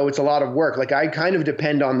this show. It's a lot of work. Like I kind of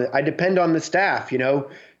depend on the staff,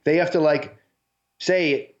 they have to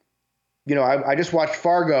say, I just watched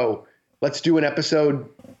Fargo. Let's do an episode.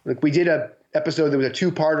 Like we did a episode that was a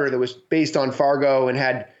 2-parter that was based on Fargo and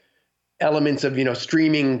had elements of,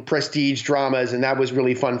 streaming prestige dramas. And that was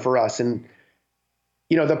really fun for us. And,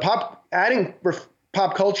 adding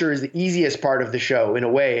pop culture is the easiest part of the show in a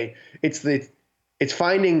way. It's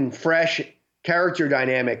finding fresh character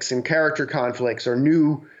dynamics and character conflicts or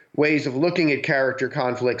new ways of looking at character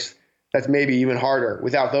conflicts that's maybe even harder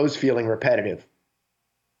without those feeling repetitive.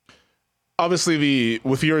 obviously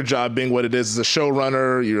with your job being what it is as a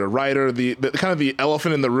showrunner, you're a writer, the kind of the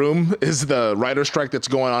elephant in the room is the writer strike that's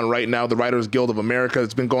going on right now, the Writers Guild of America.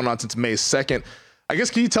 It's been going on since May 2nd. I guess,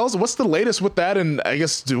 can you tell us what's the latest with that? And I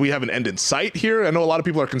guess, do we have an end in sight here? I know a lot of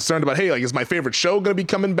people are concerned about, hey, like, is my favorite show going to be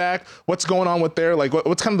coming back? What's going on with there? Like,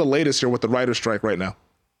 what's kind of the latest here with the writer strike right now?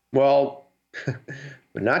 Well,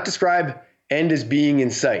 would not describe end as being in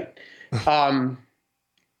sight. It's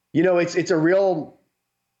a real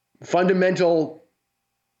fundamental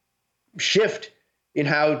shift in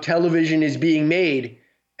how television is being made.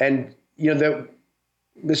 And,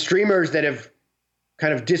 the streamers that have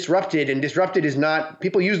kind of disrupted, and disrupted is not,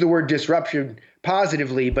 people use the word disruption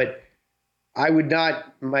positively, but I would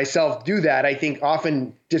not myself do that. I think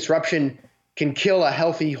often disruption can kill a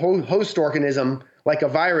healthy host organism like a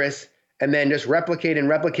virus, and then just replicate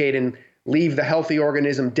and leave the healthy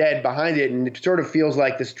organism dead behind it. And it sort of feels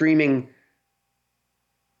like the streaming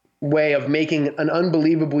way of making an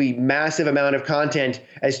unbelievably massive amount of content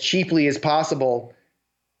as cheaply as possible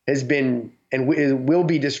has been and will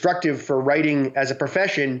be destructive for writing as a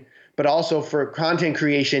profession, but also for content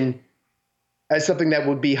creation as something that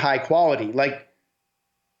would be high quality. Like,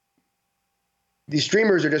 these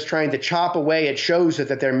streamers are just trying to chop away at shows so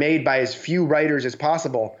that they're made by as few writers as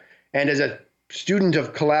possible. And as a student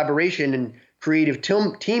of collaboration and creative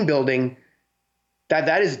team building,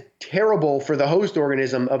 that is terrible for the host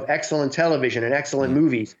organism of excellent television and excellent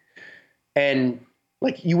movies. And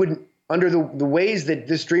like, you would, under the ways that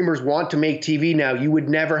the streamers want to make TV now, you would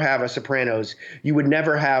never have a Sopranos. You would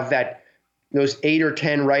never have those 8 or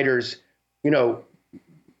 10 writers,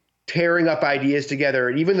 tearing up ideas together.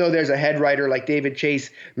 And even though there's a head writer like David Chase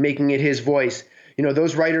making it his voice,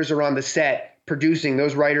 those writers are on the set producing.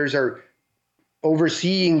 Those writers are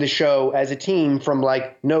overseeing the show as a team from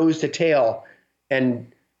like nose to tail.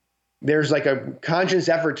 And there's like a conscious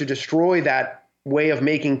effort to destroy that way of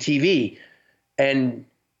making TV. And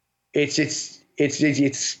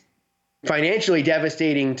it's financially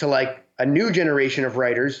devastating to like a new generation of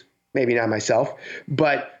writers, maybe not myself,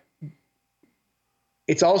 but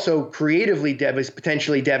it's also creatively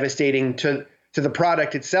potentially devastating to the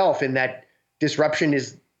product itself, in that disruption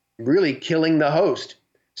is really killing the host.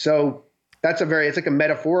 So it's like a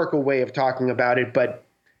metaphorical way of talking about it,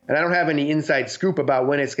 and I don't have any inside scoop about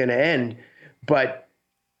when it's going to end, but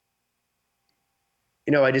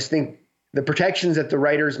I just think the protections that the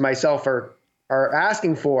writers myself are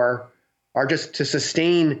asking for are just to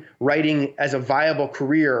sustain writing as a viable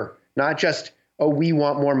career, not just, we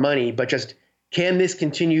want more money, but just, can this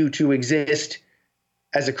continue to exist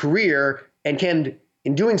as a career? And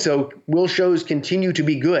in doing so, will shows continue to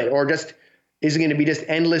be good? Or just, is it going to be just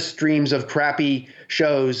endless streams of crappy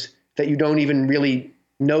shows that you don't even really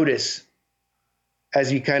notice as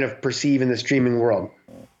you kind of perceive in the streaming world?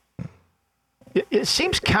 It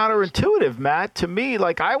seems counterintuitive, Matt, to me.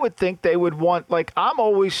 Like, I would think they would want, like, I'm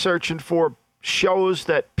always searching for shows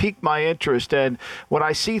that pique my interest, and when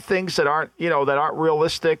I see things that aren't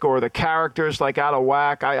realistic, or the characters like out of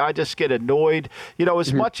whack, I just get annoyed.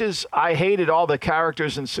 As much as I hated all the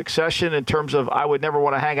characters in Succession in terms of I would never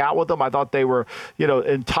want to hang out with them, I thought they were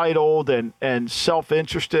entitled and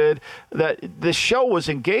self-interested, that this show was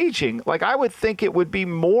engaging. Like, I would think it would be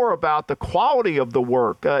more about the quality of the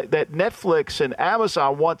work, that Netflix and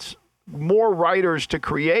Amazon wants more writers to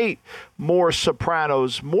create more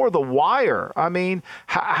Sopranos, more The Wire. I mean,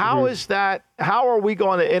 how is that? How are we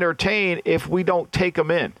going to entertain if we don't take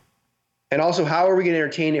them in? And also, how are we going to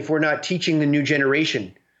entertain if we're not teaching the new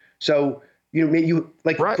generation? So,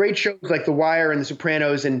 great shows like The Wire and The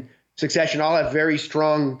Sopranos and Succession all have very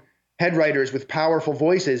strong head writers with powerful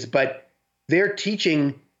voices, but they're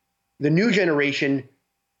teaching the new generation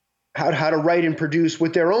how to write and produce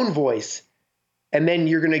with their own voice. And then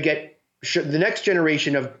you're going to get the next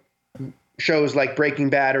generation of shows like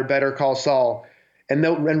Breaking Bad or Better Call Saul,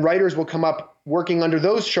 and writers will come up working under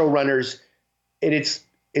those showrunners,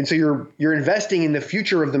 and so you're investing in the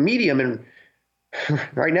future of the medium. And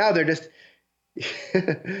right now they're just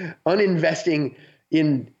uninvesting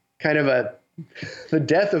in kind of the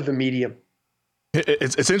death of the medium.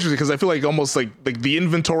 It's interesting because I feel like almost like the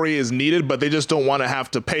inventory is needed, but they just don't want to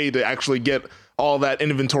have to pay to actually get all that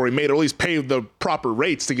inventory made, or at least pay the proper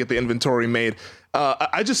rates to get the inventory made.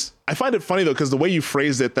 I find it funny though, because the way you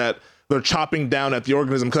phrased it, that they're chopping down at the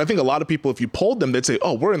organism, because I think a lot of people, if you polled them, they'd say,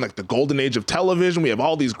 oh, we're in like the golden age of television. We have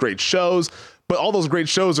all these great shows, but all those great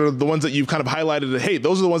shows are the ones that you've kind of highlighted. Hey,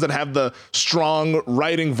 those are the ones that have the strong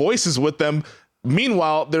writing voices with them.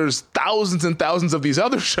 Meanwhile, there's thousands and thousands of these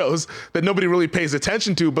other shows that nobody really pays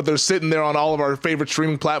attention to, but they're sitting there on all of our favorite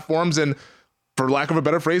streaming platforms. And for lack of a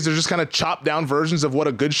better phrase, they're just kind of chopped down versions of what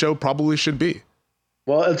a good show probably should be.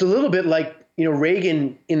 Well, it's a little bit like,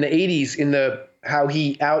 Reagan in the 80s how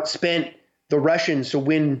he outspent the Russians to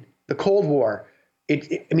win the Cold War.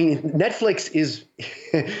 Netflix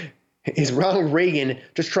is Ronald Reagan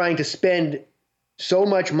just trying to spend so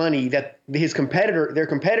much money that their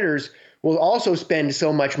competitors will also spend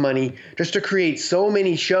so much money just to create so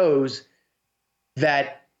many shows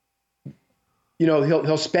that,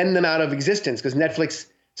 he'll spend them out of existence because Netflix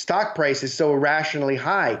stock price is so irrationally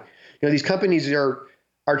high. These companies are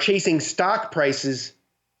chasing stock prices,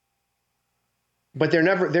 but they're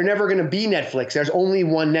never going to be Netflix. There's only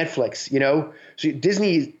one Netflix, So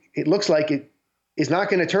Disney, it looks like it is not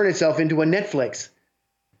going to turn itself into a Netflix.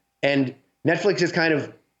 And Netflix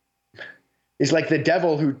is like the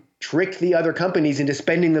devil who tricked the other companies into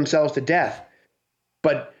spending themselves to death.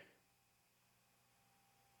 But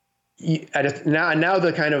now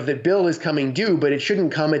the bill is coming due, but it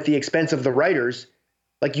shouldn't come at the expense of the writers.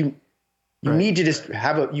 Like you need to just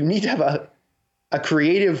have a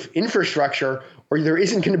creative infrastructure, or there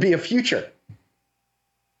isn't going to be a future.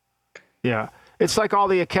 Yeah. It's like all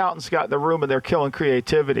the accountants got in the room and they're killing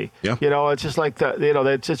creativity. Yeah. It's just like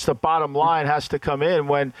it's the bottom line has to come in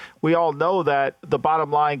when we all know that the bottom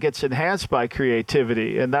line gets enhanced by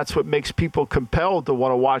creativity. And that's what makes people compelled to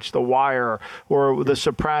want to watch The Wire or The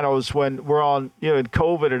Sopranos when we're on, in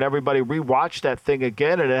COVID and everybody rewatched that thing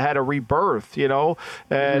again and it had a rebirth, And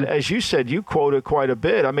as you said, you quoted quite a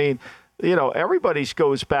bit. Everybody's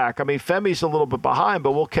goes back. Femi's a little bit behind,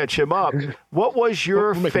 but we'll catch him up. What was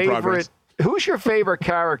your favorite? Progress. Who's your favorite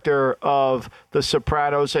character of The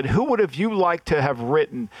Sopranos, and who would have you liked to have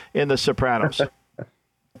written in The Sopranos?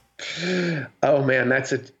 Oh man,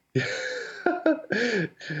 that's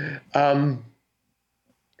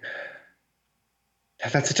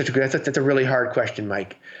that's a really hard question,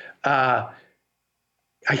 Mike. I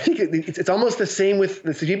think it's almost the same with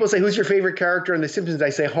the people say, "Who's your favorite character in The Simpsons?" I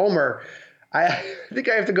say Homer. I think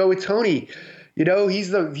I have to go with Tony. He's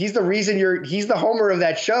the reason he's the Homer of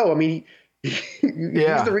that show. He's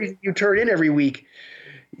the reason you turn in every week.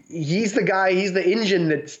 He's the guy, he's the engine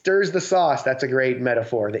that stirs the sauce. That's a great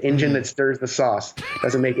metaphor. The engine that stirs the sauce.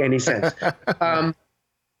 Doesn't make any sense.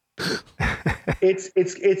 It's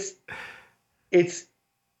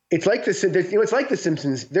like it's like The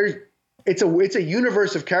Simpsons. It's a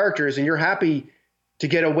universe of characters, and you're happy to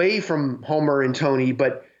get away from Homer and Tony,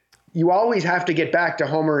 but you always have to get back to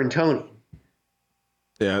Homer and Tony.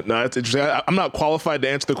 Yeah, no, it's interesting. I'm not qualified to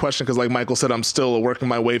answer the question because, like Michael said, I'm still working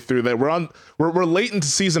my way through that. We're late into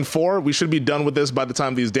season 4. We should be done with this by the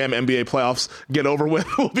time these damn NBA playoffs get over with.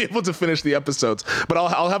 We'll be able to finish the episodes. But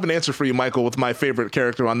I'll have an answer for you, Michael, with my favorite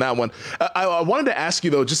character on that one. I wanted to ask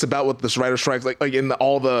you though, just about what this writer strike, like in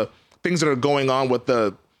all the things that are going on with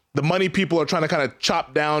the money people are trying to kind of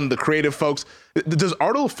chop down the creative folks. Does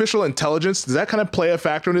artificial intelligence, does that kind of play a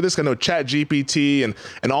factor into this? I know ChatGPT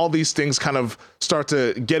and all these things kind of start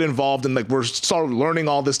to get involved, and like we're start learning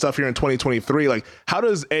all this stuff here in 2023. Like, how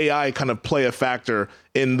does AI kind of play a factor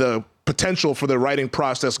in the potential for the writing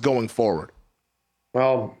process going forward?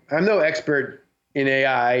 Well, I'm no expert in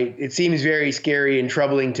AI. It seems very scary and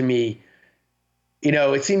troubling to me.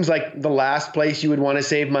 It seems like the last place you would want to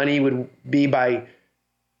save money would be by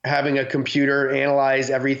having a computer analyze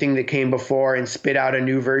everything that came before and spit out a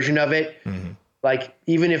new version of it. Mm-hmm. Like,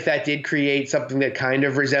 even if that did create something that kind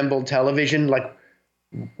of resembled television, like,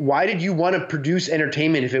 why did you want to produce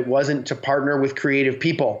entertainment if it wasn't to partner with creative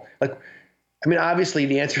people? Like, obviously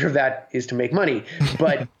the answer to that is to make money,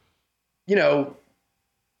 but it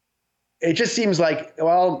just seems like,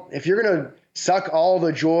 well, if you're going to suck all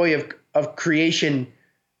the joy of creation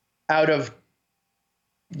out of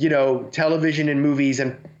television and movies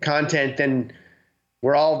and content, then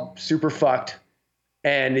we're all super fucked.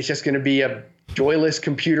 And it's just going to be a joyless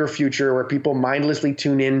computer future where people mindlessly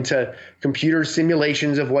tune into computer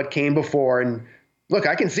simulations of what came before. And look,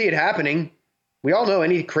 I can see it happening. We all know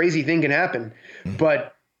any crazy thing can happen,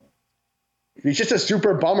 but it's just a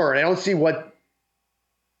super bummer. And I don't see what,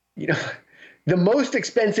 the most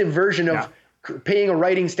expensive version of paying a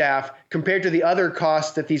writing staff compared to the other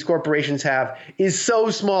costs that these corporations have is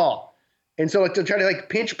so small. And so to try to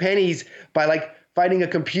pinch pennies by finding a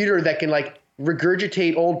computer that can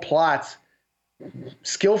regurgitate old plots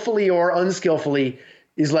skillfully or unskillfully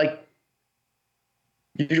is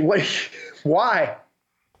why?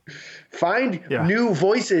 Find new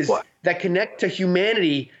voices that connect to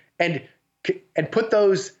humanity and put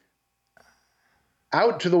those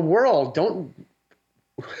out to the world. Don't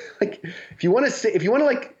if you want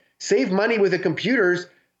to save money with the computers,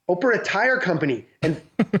 open a tire company and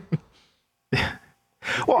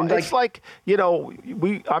Well, it's like,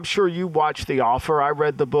 I'm sure you watched The Offer. I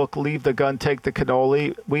read the book, Leave the Gun, Take the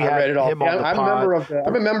Cannoli. I read it all.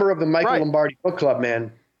 I'm a member of the Michael Lombardi book club,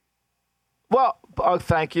 man. Well,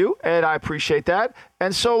 thank you. And I appreciate that.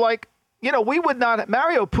 And so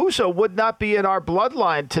Mario Puzo would not be in our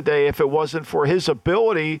bloodline today if it wasn't for his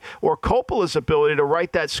ability or Coppola's ability to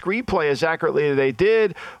write that screenplay as accurately as they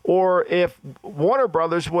did, or if Warner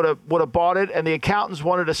Brothers would have bought it and the accountants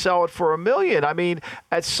wanted to sell it for $1 million. I mean,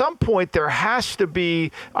 at some point there has to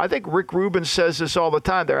be, I think Rick Rubin says this all the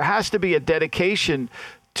time, there has to be a dedication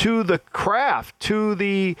to the craft, to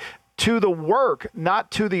the work, not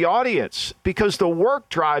to the audience, because the work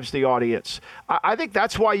drives the audience. I think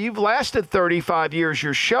that's why you've lasted 35 years,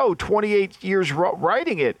 your show, 28 years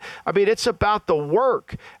writing it. I mean, it's about the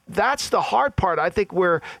work. That's the hard part. I think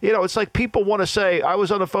where, it's like people want to say, I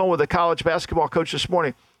was on the phone with a college basketball coach this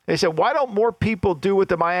morning. They said, why don't more people do what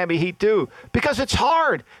the Miami Heat do? Because it's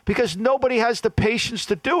hard, because nobody has the patience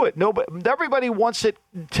to do it. Everybody wants it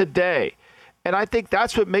today. And I think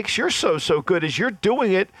that's what makes your show so good, is you're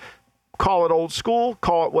doing it. Call it old school,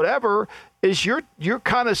 call it whatever, is you're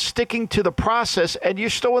kind of sticking to the process and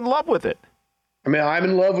you're still in love with it. I mean, I'm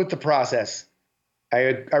in love with the process.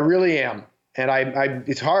 I really am. And I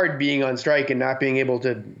it's hard being on strike and not being able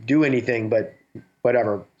to do anything, but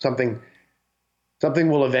whatever. Something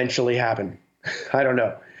will eventually happen. I don't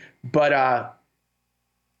know. But I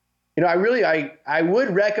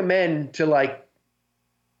would recommend to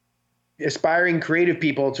aspiring creative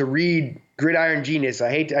people to read Gridiron Genius.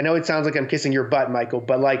 I know it sounds like I'm kissing your butt, Michael,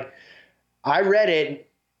 but I read it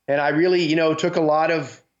and I really, took a lot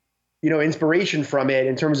of, inspiration from it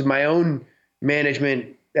in terms of my own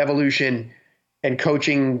management evolution and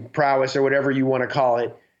coaching prowess, or whatever you want to call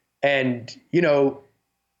it. And,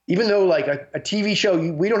 even though a TV show,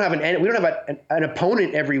 we don't have an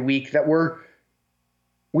opponent every week that we're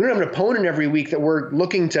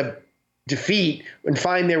looking to defeat and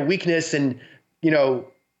find their weakness and,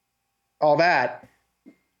 all that.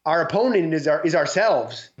 Our opponent is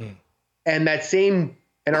ourselves, and that same,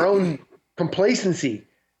 and our own complacency,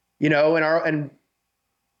 and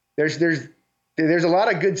there's a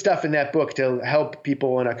lot of good stuff in that book to help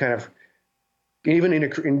people in a kind of, even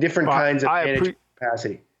in different kinds of management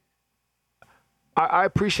capacity. I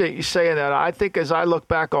appreciate you saying that. I think as I look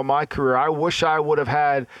back on my career, I wish I would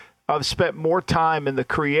have spent more time in the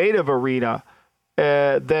creative arena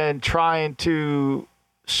than trying to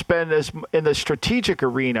spend in the strategic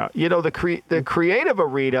arena. The creative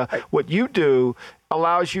arena, what you do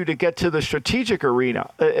allows you to get to the strategic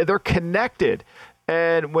arena. They're connected.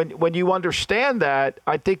 And when you understand that,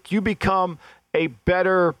 I think you become a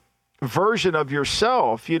better version of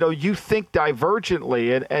yourself. You think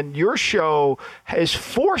divergently, and your show is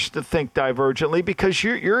forced to think divergently because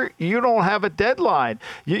you don't have a deadline.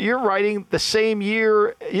 You're writing the same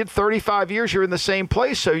year, 35 years, you're in the same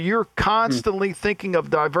place, so you're constantly thinking of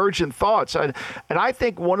divergent thoughts. And I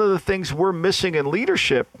think one of the things we're missing in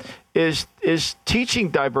leadership is teaching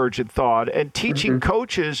divergent thought and teaching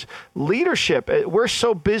coaches leadership. We're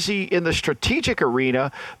so busy in the strategic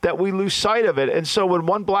arena that we lose sight of it. And so when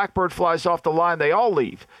one blackbird flies off the line, they all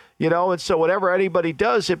leave, and so whatever anybody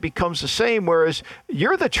does, it becomes the same, whereas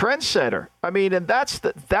you're the trendsetter. I mean, and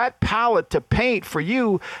that palette to paint for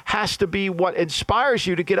you has to be what inspires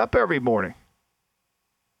you to get up every morning.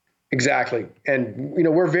 Exactly. And,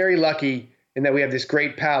 we're very lucky in that we have this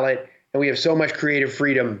great palette and we have so much creative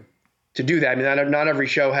freedom to do that. I mean, not every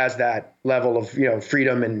show has that level of,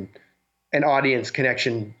 freedom and audience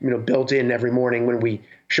connection, built in every morning when we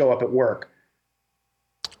show up at work.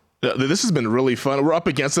 This has been really fun. We're up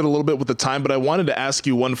against it a little bit with the time, but I wanted to ask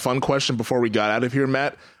you one fun question before we got out of here,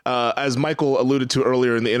 Matt. As Michael alluded to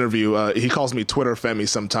earlier in the interview, he calls me Twitter Femi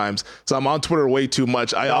sometimes, so I'm on Twitter way too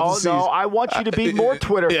much. I want you to be more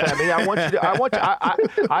Twitter Femi.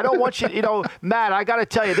 I don't want you. Matt, I got to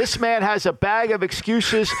tell you, this man has a bag of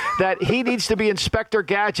excuses that he needs to be Inspector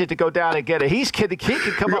Gadget to go down and get it. He can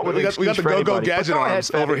come up with an excuse for anybody. We got the go gadget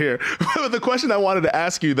arms over here. The question I wanted to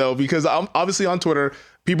ask you though, because I'm obviously on Twitter,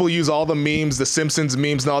 people use all the memes, the Simpsons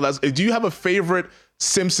memes and all that. Do you have a favorite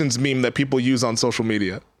Simpsons meme that people use on social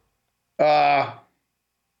media? I'm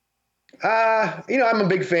a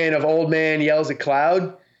big fan of Old Man Yells at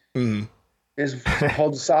Cloud. It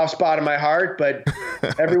holds a soft spot in my heart, but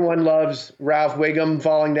everyone loves Ralph Wiggum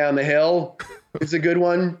falling down the hill. It's a good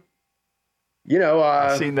one.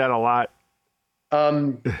 I've seen that a lot.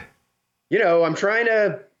 I'm trying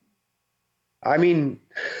to,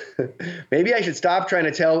 maybe I should stop trying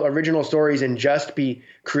to tell original stories and just be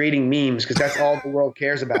creating memes, because that's all the world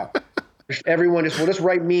cares about. Everyone we'll just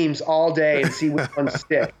write memes all day and see which ones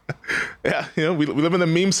stick. Yeah, we live in a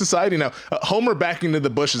meme society now. Homer backing into the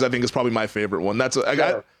bushes, I think, is probably my favorite one. I see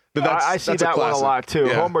that one a lot too.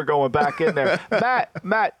 Yeah. Homer going back in there.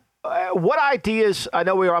 Matt, what ideas? I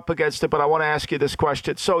know we are up against it, but I want to ask you this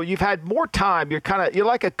question. So you've had more time. You're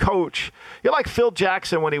like a coach. You're like Phil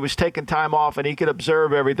Jackson when he was taking time off and he could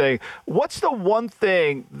observe everything. What's the one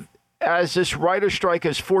thing, as this writer strike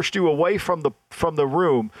has forced you away from the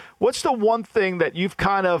room, what's the one thing that you've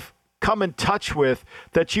kind of come in touch with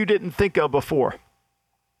that you didn't think of before?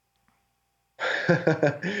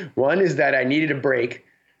 One is that I needed a break.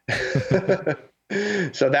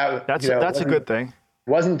 So that's a good thing.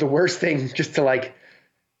 Wasn't the worst thing just to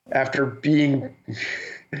after being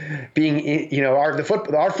our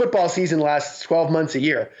football season lasts 12 months a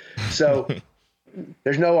year. So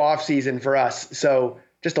there's no off season for us. So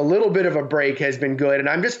just a little bit of a break has been good. And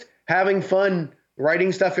I'm just having fun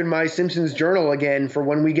writing stuff in my Simpsons journal again for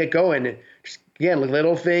when we get going. Just, again,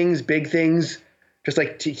 little things, big things, just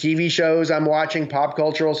like TV shows I'm watching, pop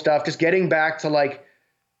cultural stuff, just getting back to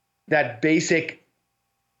that basic,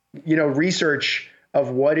 research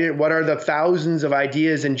of what are the thousands of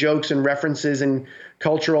ideas and jokes and references and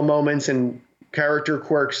cultural moments and character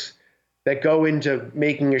quirks that go into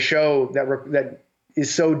making a show that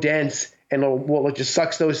is so dense and it just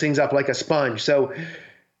sucks those things up like a sponge. So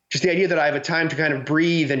just the idea that I have a time to kind of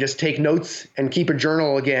breathe and just take notes and keep a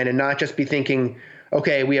journal again and not just be thinking,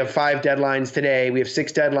 okay, we have 5 deadlines today. We have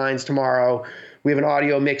 6 deadlines tomorrow. We have an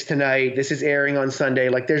audio mix tonight. This is airing on Sunday.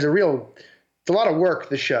 It's a lot of work,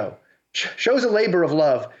 the show. Show's a labor of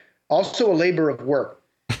love, also a labor of work.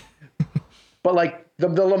 But the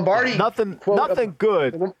Lombardi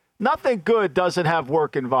Nothing good doesn't have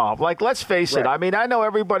work involved. Let's face it. I mean, I know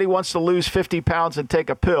everybody wants to lose 50 pounds and take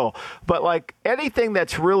a pill, but anything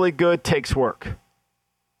that's really good takes work.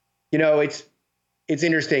 It's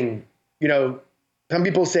interesting. Some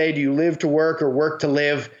people say, do you live to work or work to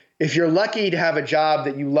live? If you're lucky to have a job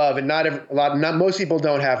that you love, and not most people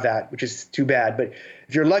don't have that, which is too bad, but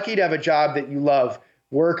if you're lucky to have a job that you love,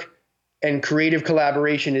 work and creative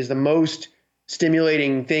collaboration is the most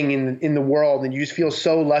stimulating thing in the world, and you just feel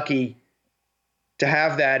so lucky to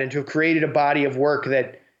have that and to have created a body of work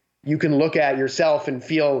that you can look at yourself and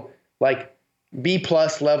feel like B+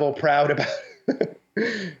 level proud about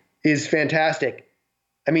is fantastic.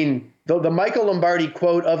 I mean, the Michael Lombardi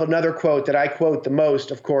quote of another quote that I quote the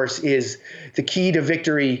most, of course, is the key to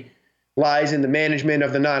victory lies in the management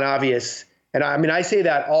of the non-obvious. And I mean, I say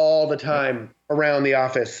that all the time around the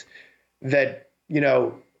office that,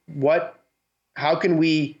 how can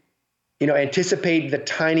we, anticipate the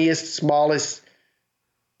tiniest, smallest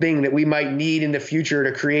thing that we might need in the future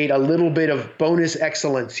to create a little bit of bonus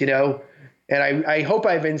excellence, And I hope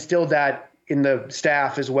I've instilled that in the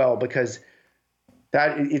staff as well, because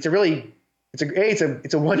that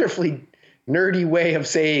it's a wonderfully nerdy way of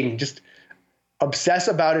saying just obsess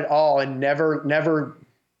about it all and never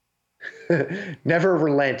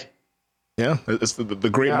relent. Yeah, it's the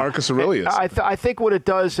great Marcus Aurelius. I think what it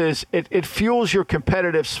does is it fuels your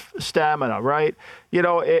competitive stamina, right?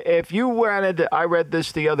 If you I read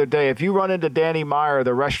this the other day, if you run into Danny Meyer,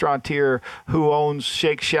 the restaurateur who owns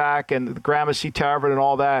Shake Shack and the Gramercy Tavern and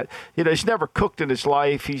all that, he's never cooked in his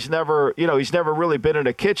life. He's never really been in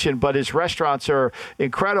a kitchen, but his restaurants are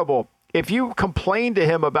incredible. If you complain to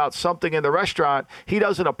him about something in the restaurant, he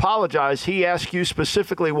doesn't apologize. He asks you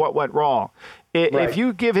specifically what went wrong. If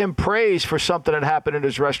you give him praise for something that happened in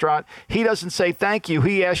his restaurant, he doesn't say thank you.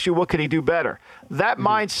 He asks you, what could he do better? That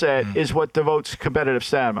mindset is what devotes competitive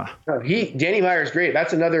stamina. Danny Meyer is great.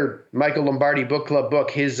 That's another Michael Lombardi book club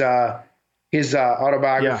book, his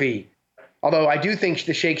autobiography. Yeah. Although I do think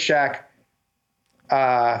the Shake Shack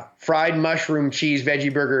fried mushroom cheese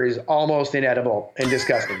veggie burger is almost inedible and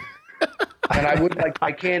disgusting. And I would I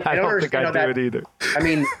don't think I'd do it either. I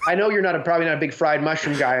mean, I know you're probably not a big fried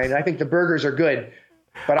mushroom guy, and I think the burgers are good.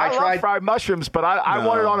 But I tried love fried mushrooms, but I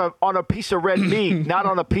want it on a piece of red meat, not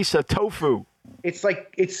on a piece of tofu.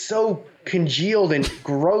 It's so congealed and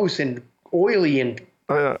gross and oily and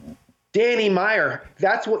Danny Meyer.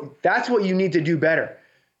 That's what you need to do better.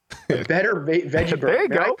 Better veggie burger. There you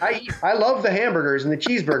go. I love the hamburgers and the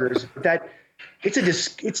cheeseburgers.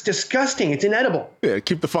 It's disgusting. It's inedible. Yeah,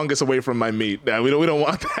 keep the fungus away from my meat. We don't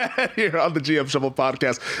want that here on the GM Shuffle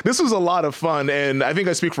podcast. This was a lot of fun, and I think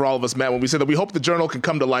I speak for all of us, Matt, when we say that we hope the journal can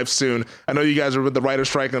come to life soon. I know you guys are with the writer's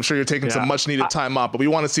strike, and I'm sure you're taking some much-needed time off, but we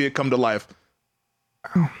want to see it come to life.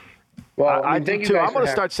 Well, I do too. I'm going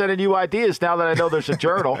to start sending you ideas now that I know there's a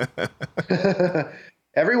journal.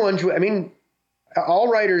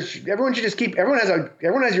 All writers, everyone should just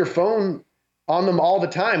everyone has your phone on them all the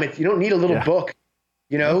time. You don't need a little book,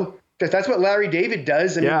 you know, because that's what Larry David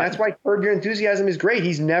does. I mean, that's why Curb Your Enthusiasm is great.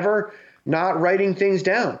 He's never not writing things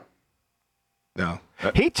down. No.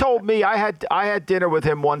 He told me I had dinner with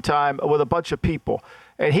him one time with a bunch of people,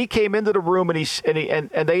 and he came into the room and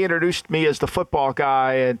they introduced me as the football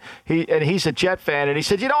guy, and he's a Jet fan, and he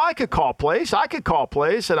said, I could call plays,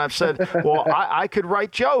 and I've said, well, I could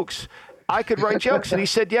write jokes. And he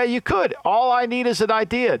said, yeah, you could. All I need is an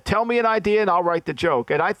idea. Tell me an idea and I'll write the joke.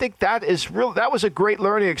 And I think that was a great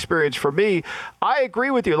learning experience for me. I agree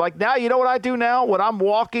with you. Like now, you know what I do now? When I'm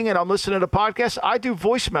walking and I'm listening to podcasts, I do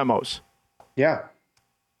voice memos. Yeah.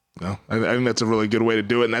 No, I think that's a really good way to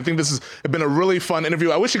do it. And I think this has been a really fun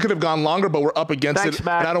interview. I wish it could have gone longer, but we're up against it.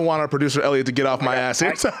 Matt. And I don't want our producer, Elliot, to get off my ass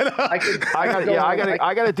here. I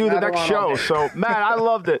got to do the next show. So, Matt, I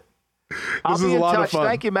loved it. I'll be in touch.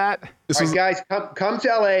 Thank you, Matt. Guys, come to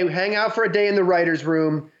LA, hang out for a day in the writer's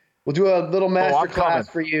room. We'll do a little master class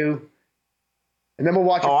for you. And then we'll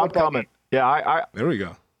watch a football I'm coming. game. Yeah, there we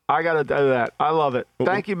go. I got to do that. I love it.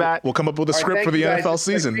 Thank you, Matt. We'll come up with a script for the NFL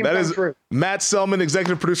season. That is Matt Selman,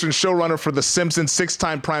 executive producer and showrunner for The Simpsons,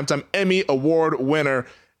 6-time Primetime Emmy Award winner.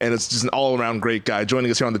 And it's just an all-around great guy joining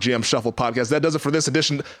us here on the GM Shuffle podcast. That does it for this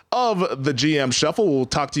edition of the GM Shuffle. We'll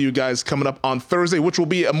talk to you guys coming up on Thursday, which will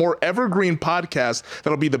be a more evergreen podcast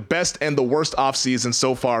that'll be the best and the worst offseason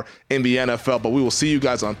so far in the NFL. But we will see you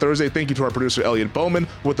guys on Thursday. Thank you to our producer, Elliot Bowman,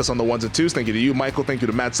 with us on the ones and twos. Thank you to you, Michael. Thank you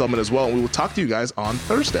to Matt Selman as well. And we will talk to you guys on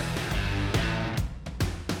Thursday.